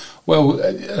 Well,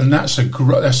 and that's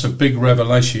a big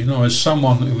revelation. As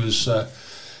someone who was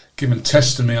given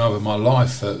testimony over my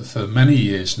life for many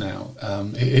years now,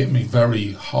 it hit me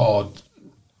very hard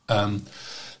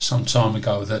some time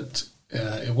ago that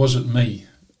it wasn't me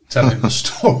telling the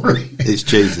story. It's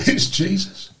Jesus. It's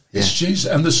Jesus. Yeah. It's Jesus,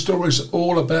 and the story's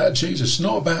all about Jesus,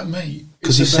 not about me.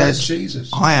 Because he says, Jesus.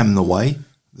 I am the way,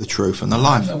 the truth, and the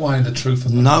life. I am the way, the truth,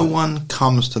 and the life. No one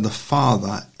comes to the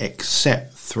Father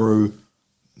except through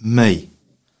me.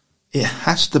 It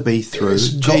has to be through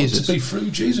Jesus. It's got to be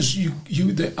through Jesus.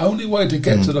 The only way to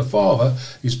get to the Father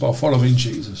is by following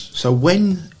Jesus. So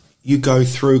when you go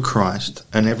through Christ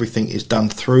and everything is done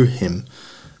through him,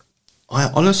 I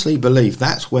honestly believe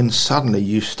that's when suddenly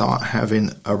you start having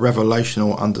a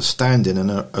revelational understanding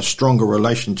and a stronger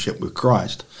relationship with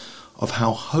Christ of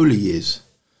how holy he is.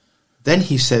 Then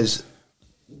he says,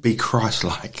 be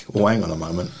Christ-like. Well, hang on a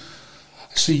moment.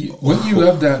 See, when you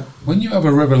have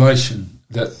a revelation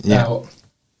that now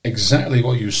exactly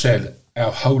what you said,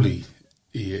 how holy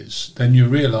he is, then you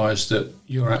realise that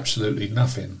you're absolutely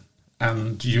nothing.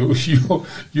 And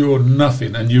you're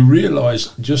nothing, and you realise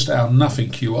just how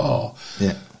nothing you are,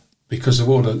 because of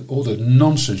all the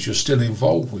nonsense you're still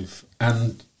involved with,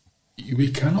 and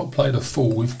we cannot play the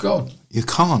fool with God. You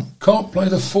can't play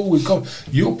the fool with God.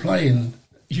 You're playing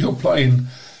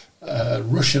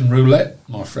Russian roulette,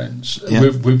 my friends,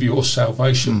 with your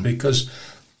salvation, because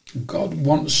God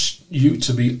wants you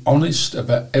to be honest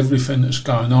about everything that's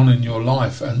going on in your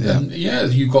life, and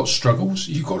you've got struggles.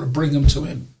 You've got to bring them to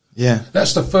him. Yeah,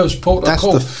 that's the first port of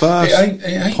call. That's the first it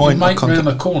ain't point your mate round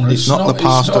the corner. It's not the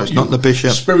pastor. It's not the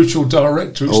bishop. Spiritual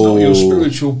director. It's not your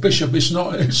spiritual bishop. It's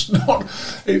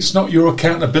not your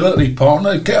accountability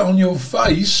partner. Get on your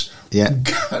face.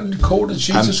 And call to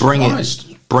Jesus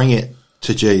Christ. Bring it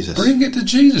to Jesus. Bring it to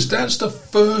Jesus. That's the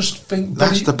first thing.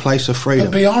 That's the place of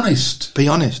freedom. Be honest. Be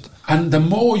honest. And the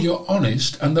more you're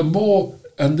honest, and the more,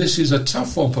 and this is a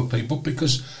tough one for people,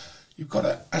 because you've got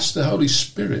to ask the Holy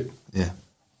Spirit. Yeah.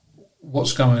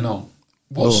 What's going on?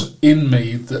 What's in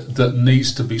me that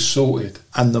needs to be sorted?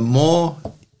 And the more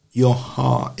your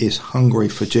heart is hungry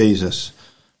for Jesus,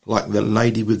 like the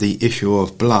lady with the issue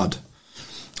of blood,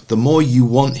 the more you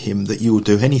want him, that you will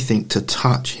do anything to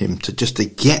touch him, to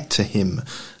get to him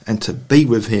and to be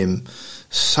with him,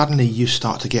 suddenly you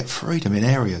start to get freedom in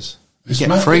areas. You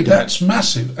get freedom. That's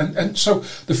massive. And so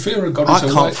the fear of God is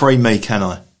I can't free me, can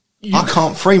I? I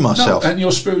can't free myself. No, and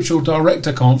your spiritual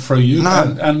director can't free you.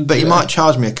 No, but he might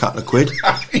charge me a couple of quid.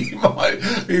 You might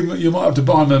have to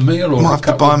buy him a meal, or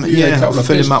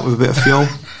fill him up with a bit of fuel.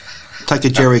 Take a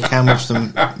jerry can with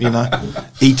some,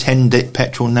 E10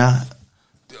 petrol now.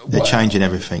 They're changing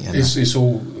everything. It's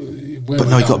all. But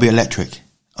no, you've got to be electric.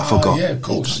 I forgot. Yeah, of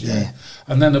course. Yeah.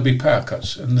 And then there'll be power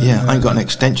cuts. And I ain't got an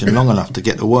extension long enough to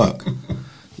get to work.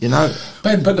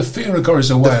 Ben, but the fear of God is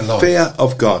a way of life. The fear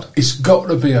of God. It's got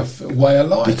to be a way of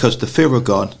life. Because the fear of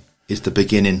God is the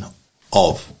beginning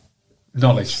of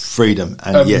knowledge, freedom,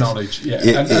 and knowledge.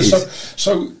 Yeah,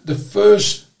 so the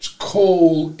first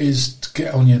call is to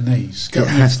get on your knees, get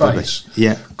on your face,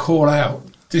 call out.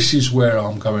 This is where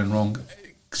I'm going wrong.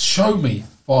 Show me,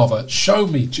 Father. Show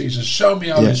me, Jesus. Show me,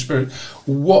 Holy Spirit,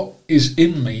 what is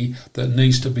in me that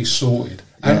needs to be sorted.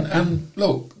 And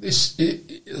look,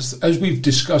 as we've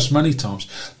discussed many times,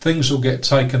 things will get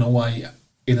taken away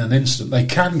in an instant. They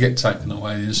can get taken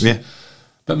away in an instant. Yeah.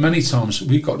 But many times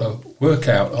we've got to work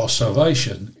out our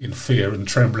salvation in fear and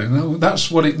trembling. No,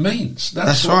 that's what it means.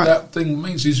 That's what that thing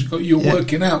means. Is you're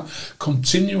working out,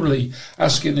 continually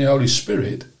asking the Holy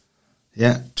Spirit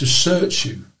to search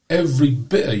you, every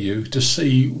bit of you, to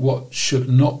see what should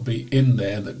not be in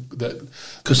there.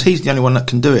 Because he's the only one that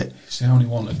can do it. He's the only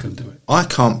one that can do it. I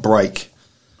can't break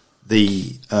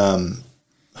the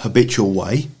habitual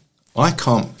way. I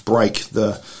can't break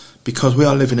because we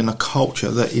are living in a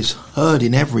culture that is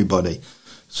herding everybody.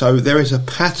 So there is a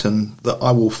pattern that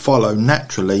I will follow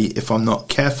naturally if I'm not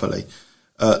carefully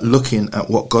looking at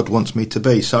what God wants me to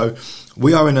be. So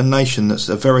we are in a nation that's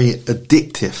very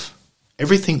addictive.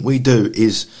 Everything we do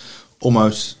is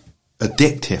almost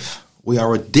addictive. We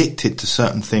are addicted to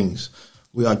certain things.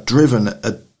 We are driven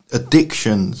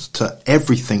addictions to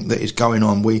everything that is going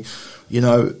on.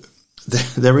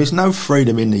 There is no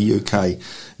freedom in the UK.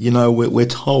 We're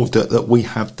told that we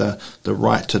have the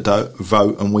right to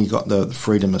vote and we got the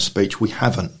freedom of speech. We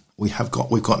haven't. We've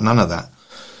got none of that.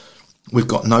 We've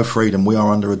got no freedom. We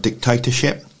are under a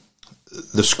dictatorship.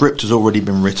 The script has already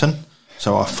been written,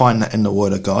 so I find that in the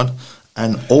Word of God.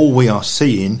 And all we are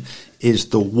seeing is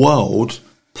the world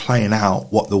playing out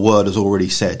what the Word has already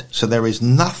said. So there is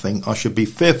nothing I should be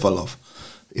fearful of.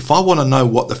 If I want to know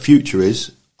what the future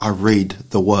is, I read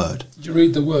the Word. You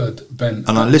read the Word, Ben.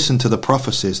 And I listen to the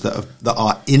prophecies that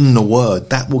are in the Word.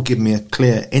 That will give me a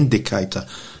clear indicator.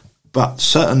 But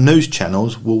certain news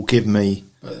channels will give me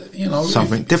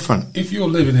something different. If you're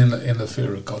living in the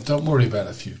fear of God, don't worry about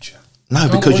the future. No,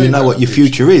 because you know what your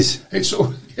future is. It's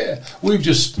all, We've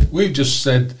just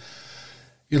said,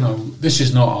 this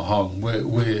is not our home.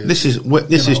 This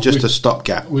is just a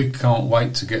stopgap. We can't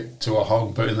wait to get to a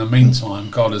home, but in the meantime,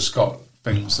 God has got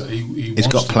things that He wants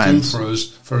to do for us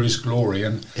for His glory.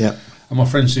 And my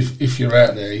friends, if you're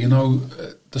out there,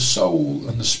 the soul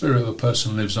and the spirit of a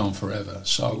person lives on forever.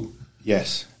 So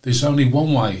there's only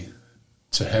one way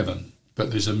to heaven, but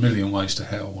there's a million ways to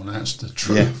hell, and that's the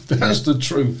truth. That's the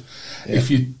truth. Yeah.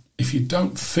 If you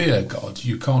don't fear God,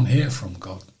 you can't hear from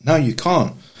God. No, you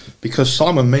can't. Because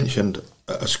Simon mentioned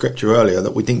a scripture earlier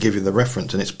that we didn't give you the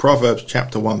reference, and it's Proverbs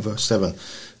chapter 1, verse 7.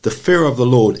 The fear of the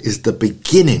Lord is the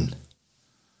beginning.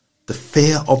 The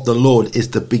fear of the Lord is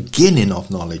the beginning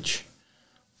of knowledge.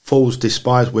 Fools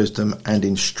despise wisdom and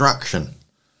instruction.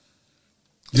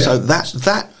 Yeah. So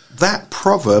that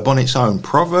proverb on its own,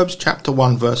 Proverbs chapter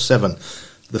 1, verse 7,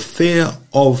 the fear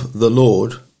of the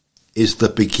Lord is the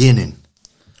beginning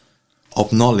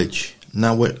of knowledge.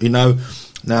 Now, now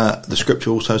the scripture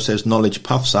also says knowledge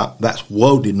puffs up. That's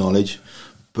worldly knowledge.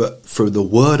 But through the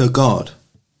word of God,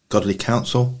 godly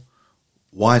counsel,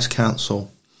 wise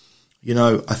counsel,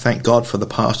 I thank God for the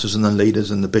pastors and the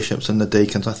leaders and the bishops and the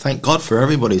deacons. I thank God for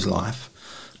everybody's life.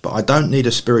 But I don't need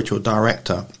a spiritual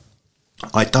director.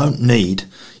 I need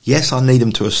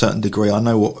them to a certain degree. I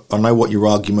know what your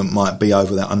argument might be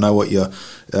over that. I know what your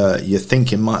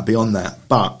thinking might be on that.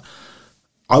 But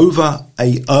over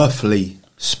a earthly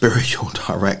spiritual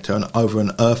director and over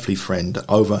an earthly friend,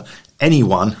 over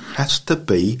anyone, has to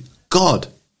be God.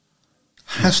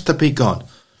 Has to be God.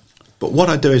 But what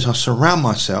I do is I surround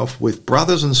myself with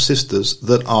brothers and sisters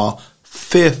that are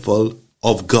fearful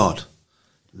of God.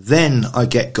 Then I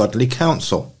get godly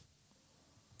counsel.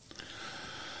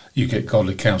 You get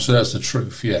godly counsel. That's the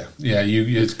truth. Yeah.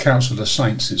 You counsel the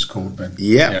saints. It's called, Ben.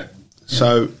 Yeah.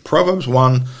 So Proverbs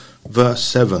 1, verse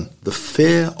 7. The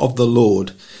fear of the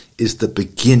Lord is the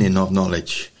beginning of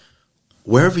knowledge.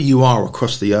 wherever you are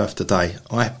across the earth today,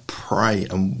 I pray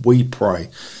and we pray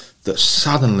that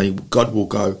suddenly God will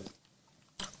go,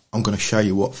 I'm going to show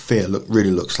you what fear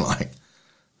really looks like.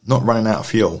 Not running out of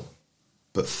fuel,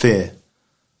 but fear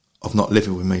of not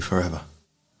living with me forever.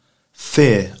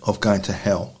 Fear of going to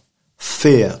hell.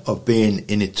 Fear of being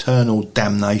in eternal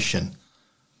damnation.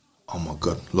 Oh my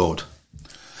God, Lord.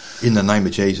 In the name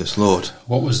of Jesus, Lord.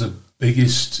 What was the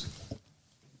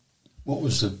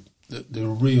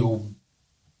real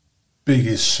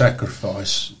biggest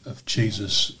sacrifice of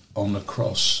Jesus on the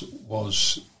cross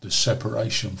was the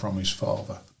separation from his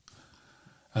Father.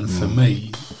 And for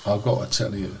me, I've got to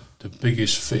tell you, the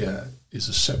biggest fear is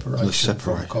the separation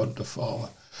from God the Father.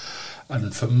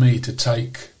 And for me to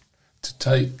take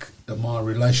my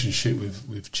relationship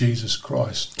with Jesus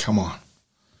Christ, come on,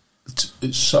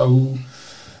 it's so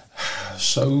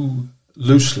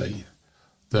loosely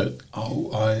that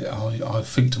I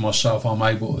think to myself, I'm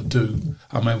able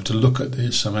to look at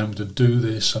this, I'm able to do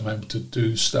this, I'm able to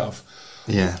do stuff,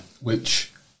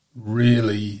 which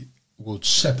really would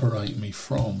separate me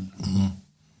from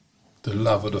the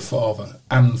love of the Father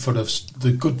and for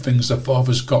the good things the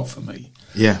Father's got for me.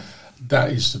 Yeah,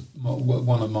 that is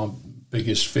one of my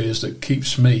biggest fears that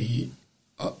keeps me,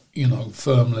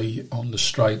 firmly on the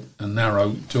straight and narrow.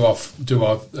 Do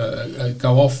I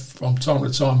go off from time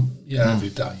to time? Yeah, every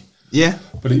day. Yeah,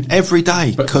 but every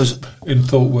day, because in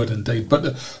thought, word, and deed. But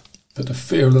the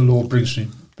fear of the Lord brings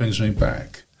me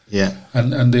back. Yeah,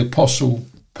 and the Apostle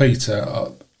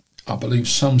Peter, I believe,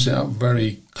 sums it up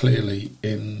very clearly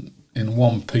in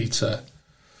 1 Peter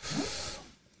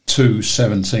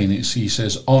 2:17. He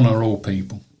says, "Honour all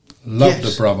people, love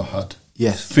the brotherhood,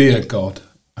 fear God,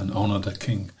 and honour the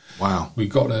King." Wow, we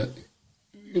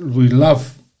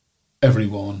love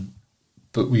everyone,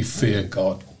 but we fear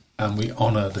God and we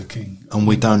honour the King, and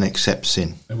we don't accept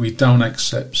sin. And we don't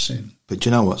accept sin. But do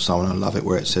you know what, Simon? I love it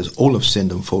where it says, "All have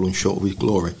sinned and fallen short of His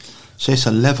glory." So it's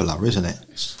a leveler, isn't it?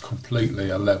 It's completely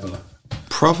a leveler.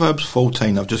 Proverbs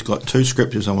 14. I've just got 2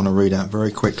 scriptures I want to read out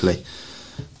very quickly.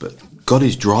 But God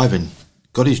is driving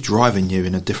you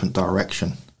in a different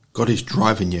direction. God is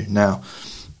driving you. Now,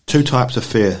 2 types of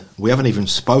fear. We haven't even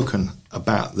spoken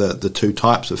about the 2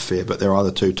 types of fear, but there are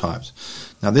the 2 types.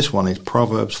 Now, this one is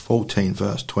Proverbs 14,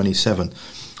 verse 27.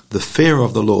 The fear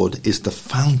of the Lord is the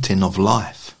fountain of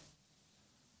life.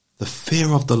 The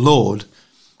fear of the Lord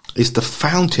is the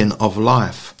fountain of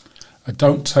life. I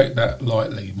don't take that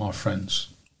lightly, my friends.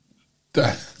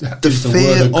 That the is the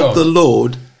fear word of God. of the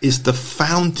Lord is the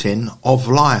fountain of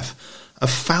life. A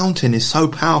fountain is so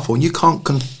powerful, you can't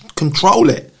control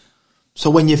it. So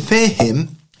when you fear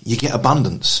Him, you get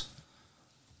abundance.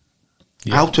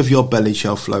 Yeah. Out of your belly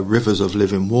shall flow rivers of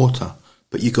living water.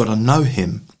 But you've got to know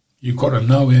Him. You've got to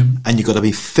know Him. And you've got to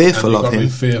be fearful of Him. Be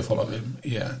fearful of Him,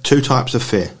 yeah. 2 types of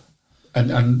fear.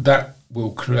 And that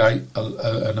will create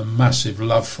a massive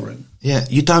love for Him. Yeah,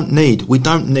 we don't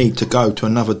need to go to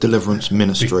another deliverance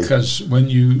ministry. Because when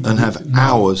you... And have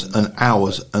hours and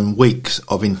hours and weeks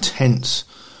of intense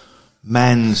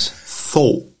man's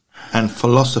thought and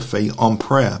philosophy on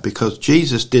prayer. Because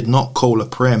Jesus did not call a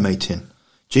prayer meeting.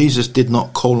 Jesus did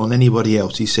not call on anybody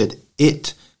else. He said,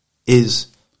 "It is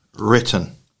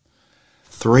written."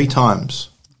 3 times.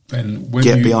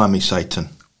 Get behind me, Satan.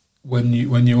 When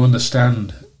you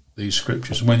understand these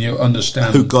scriptures, when you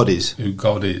understand who God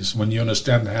is, when you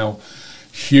understand how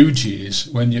huge He is,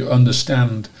 when you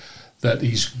understand that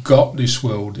He's got this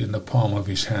world in the palm of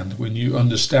His hand, when you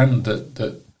understand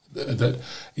that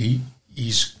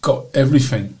He's got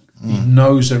everything, He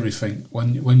knows everything,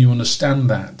 when you understand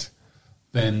that,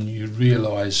 then you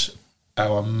realise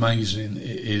how amazing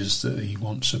it is that He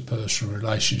wants a personal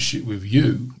relationship with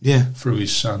you through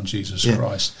His Son Jesus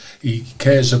Christ. He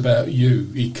cares about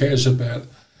you. He cares about.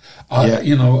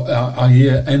 I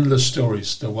hear endless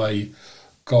stories the way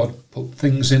God put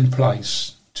things in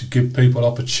place to give people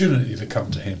opportunity to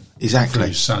come to Him. Exactly. Through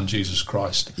His Son Jesus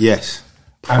Christ. Yes.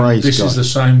 Praise this God. Is the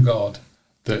same God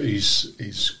that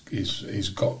He's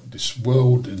got this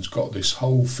world and He's got this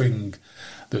whole thing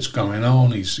that's going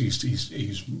on.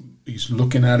 He's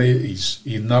looking at it.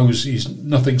 He knows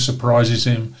nothing surprises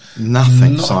him.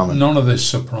 Simon. None of this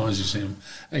surprises him.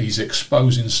 He's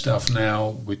exposing stuff now,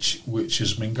 which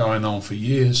has been going on for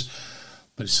years.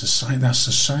 But it's the same. That's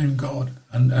the same God.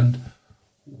 And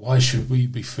why should we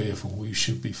be fearful? We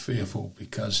should be fearful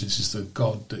because this is the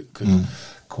God that could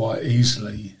quite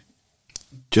easily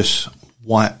just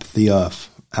wipe the earth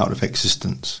out of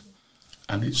existence.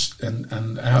 And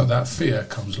and out of that fear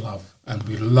comes love, and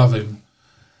we love Him,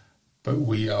 but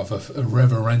we have a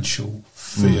reverential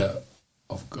fear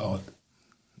of God.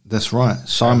 That's right.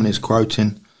 Simon is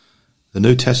quoting The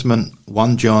New Testament,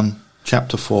 1 John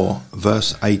chapter 4,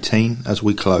 verse 18, as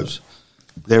we close.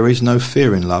 There is no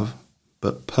fear in love,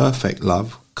 but perfect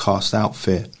love casts out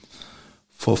fear.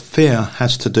 For fear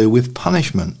has to do with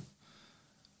punishment,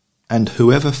 and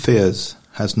whoever fears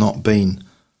has not been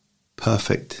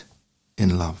perfect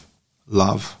in love.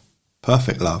 Love,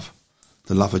 perfect love,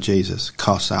 the love of Jesus,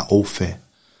 casts out all fear.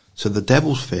 So the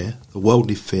devil's fear, the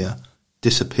worldly fear,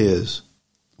 disappears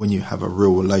when you have a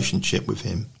real relationship with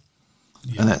him.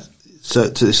 Yeah. And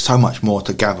there's so much more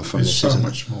to gather from this. So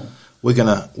much more. We're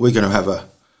gonna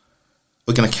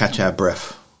catch our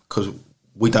breath because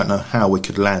we don't know how we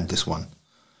could land this one.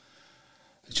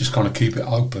 Just kind of keep it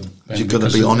open. You've got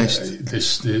to be honest.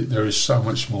 There is so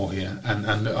much more here,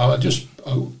 and I just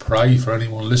pray for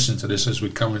anyone listening to this as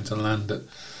we come into land that,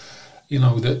 you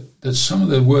know, that some of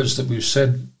the words that we've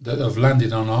said that have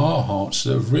landed on our hearts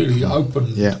that have really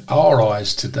opened our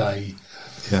eyes today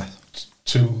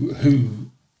to who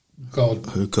God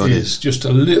is. Just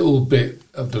a little bit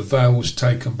of the veil was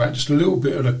taken back, just a little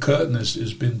bit of the curtain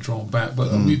has been drawn back.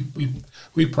 But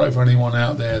we pray for anyone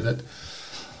out there that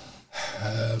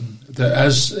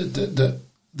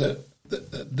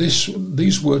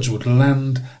these words would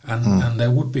land, and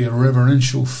there would be a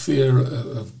reverential fear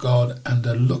of God, and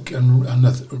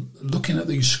looking at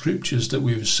these scriptures that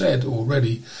we've said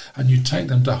already, and you take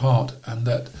them to heart, and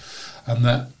that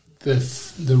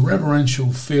the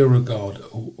reverential fear of God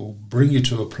will bring you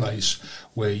to a place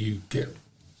where you get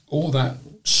all that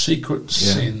secret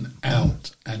sin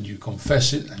out, and you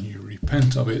confess it, and you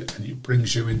repent of it, and it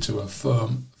brings you into a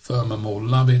firmer, more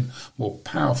loving, more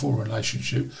powerful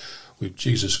relationship with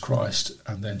Jesus Christ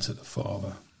and then to the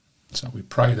Father. So we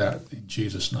pray that in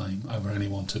Jesus' name over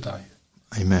anyone today.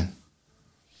 Amen.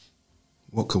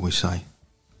 What can we say?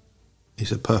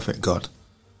 He's a perfect God,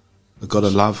 the God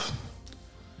of love,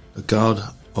 the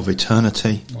God of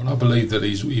eternity. Well, I believe that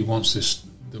he wants this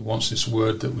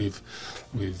word that we've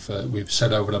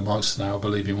said over the mics now. I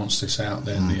believe he wants this out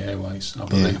there in the airways. I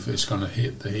believe it's going to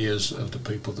hit the ears of the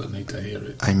people that need to hear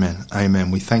it. Amen. Amen.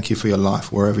 We thank you for your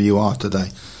life wherever you are today.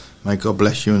 May God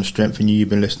bless you and strengthen you. You've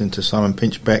been listening to Simon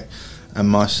Pinchbeck and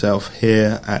myself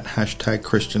here at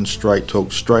 #Christian Straight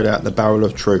Talk, straight out the barrel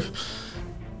of truth.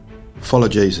 Follow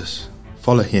Jesus.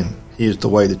 Follow him. He is the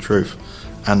way, the truth,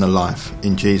 and the life.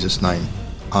 In Jesus' name.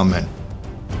 Amen.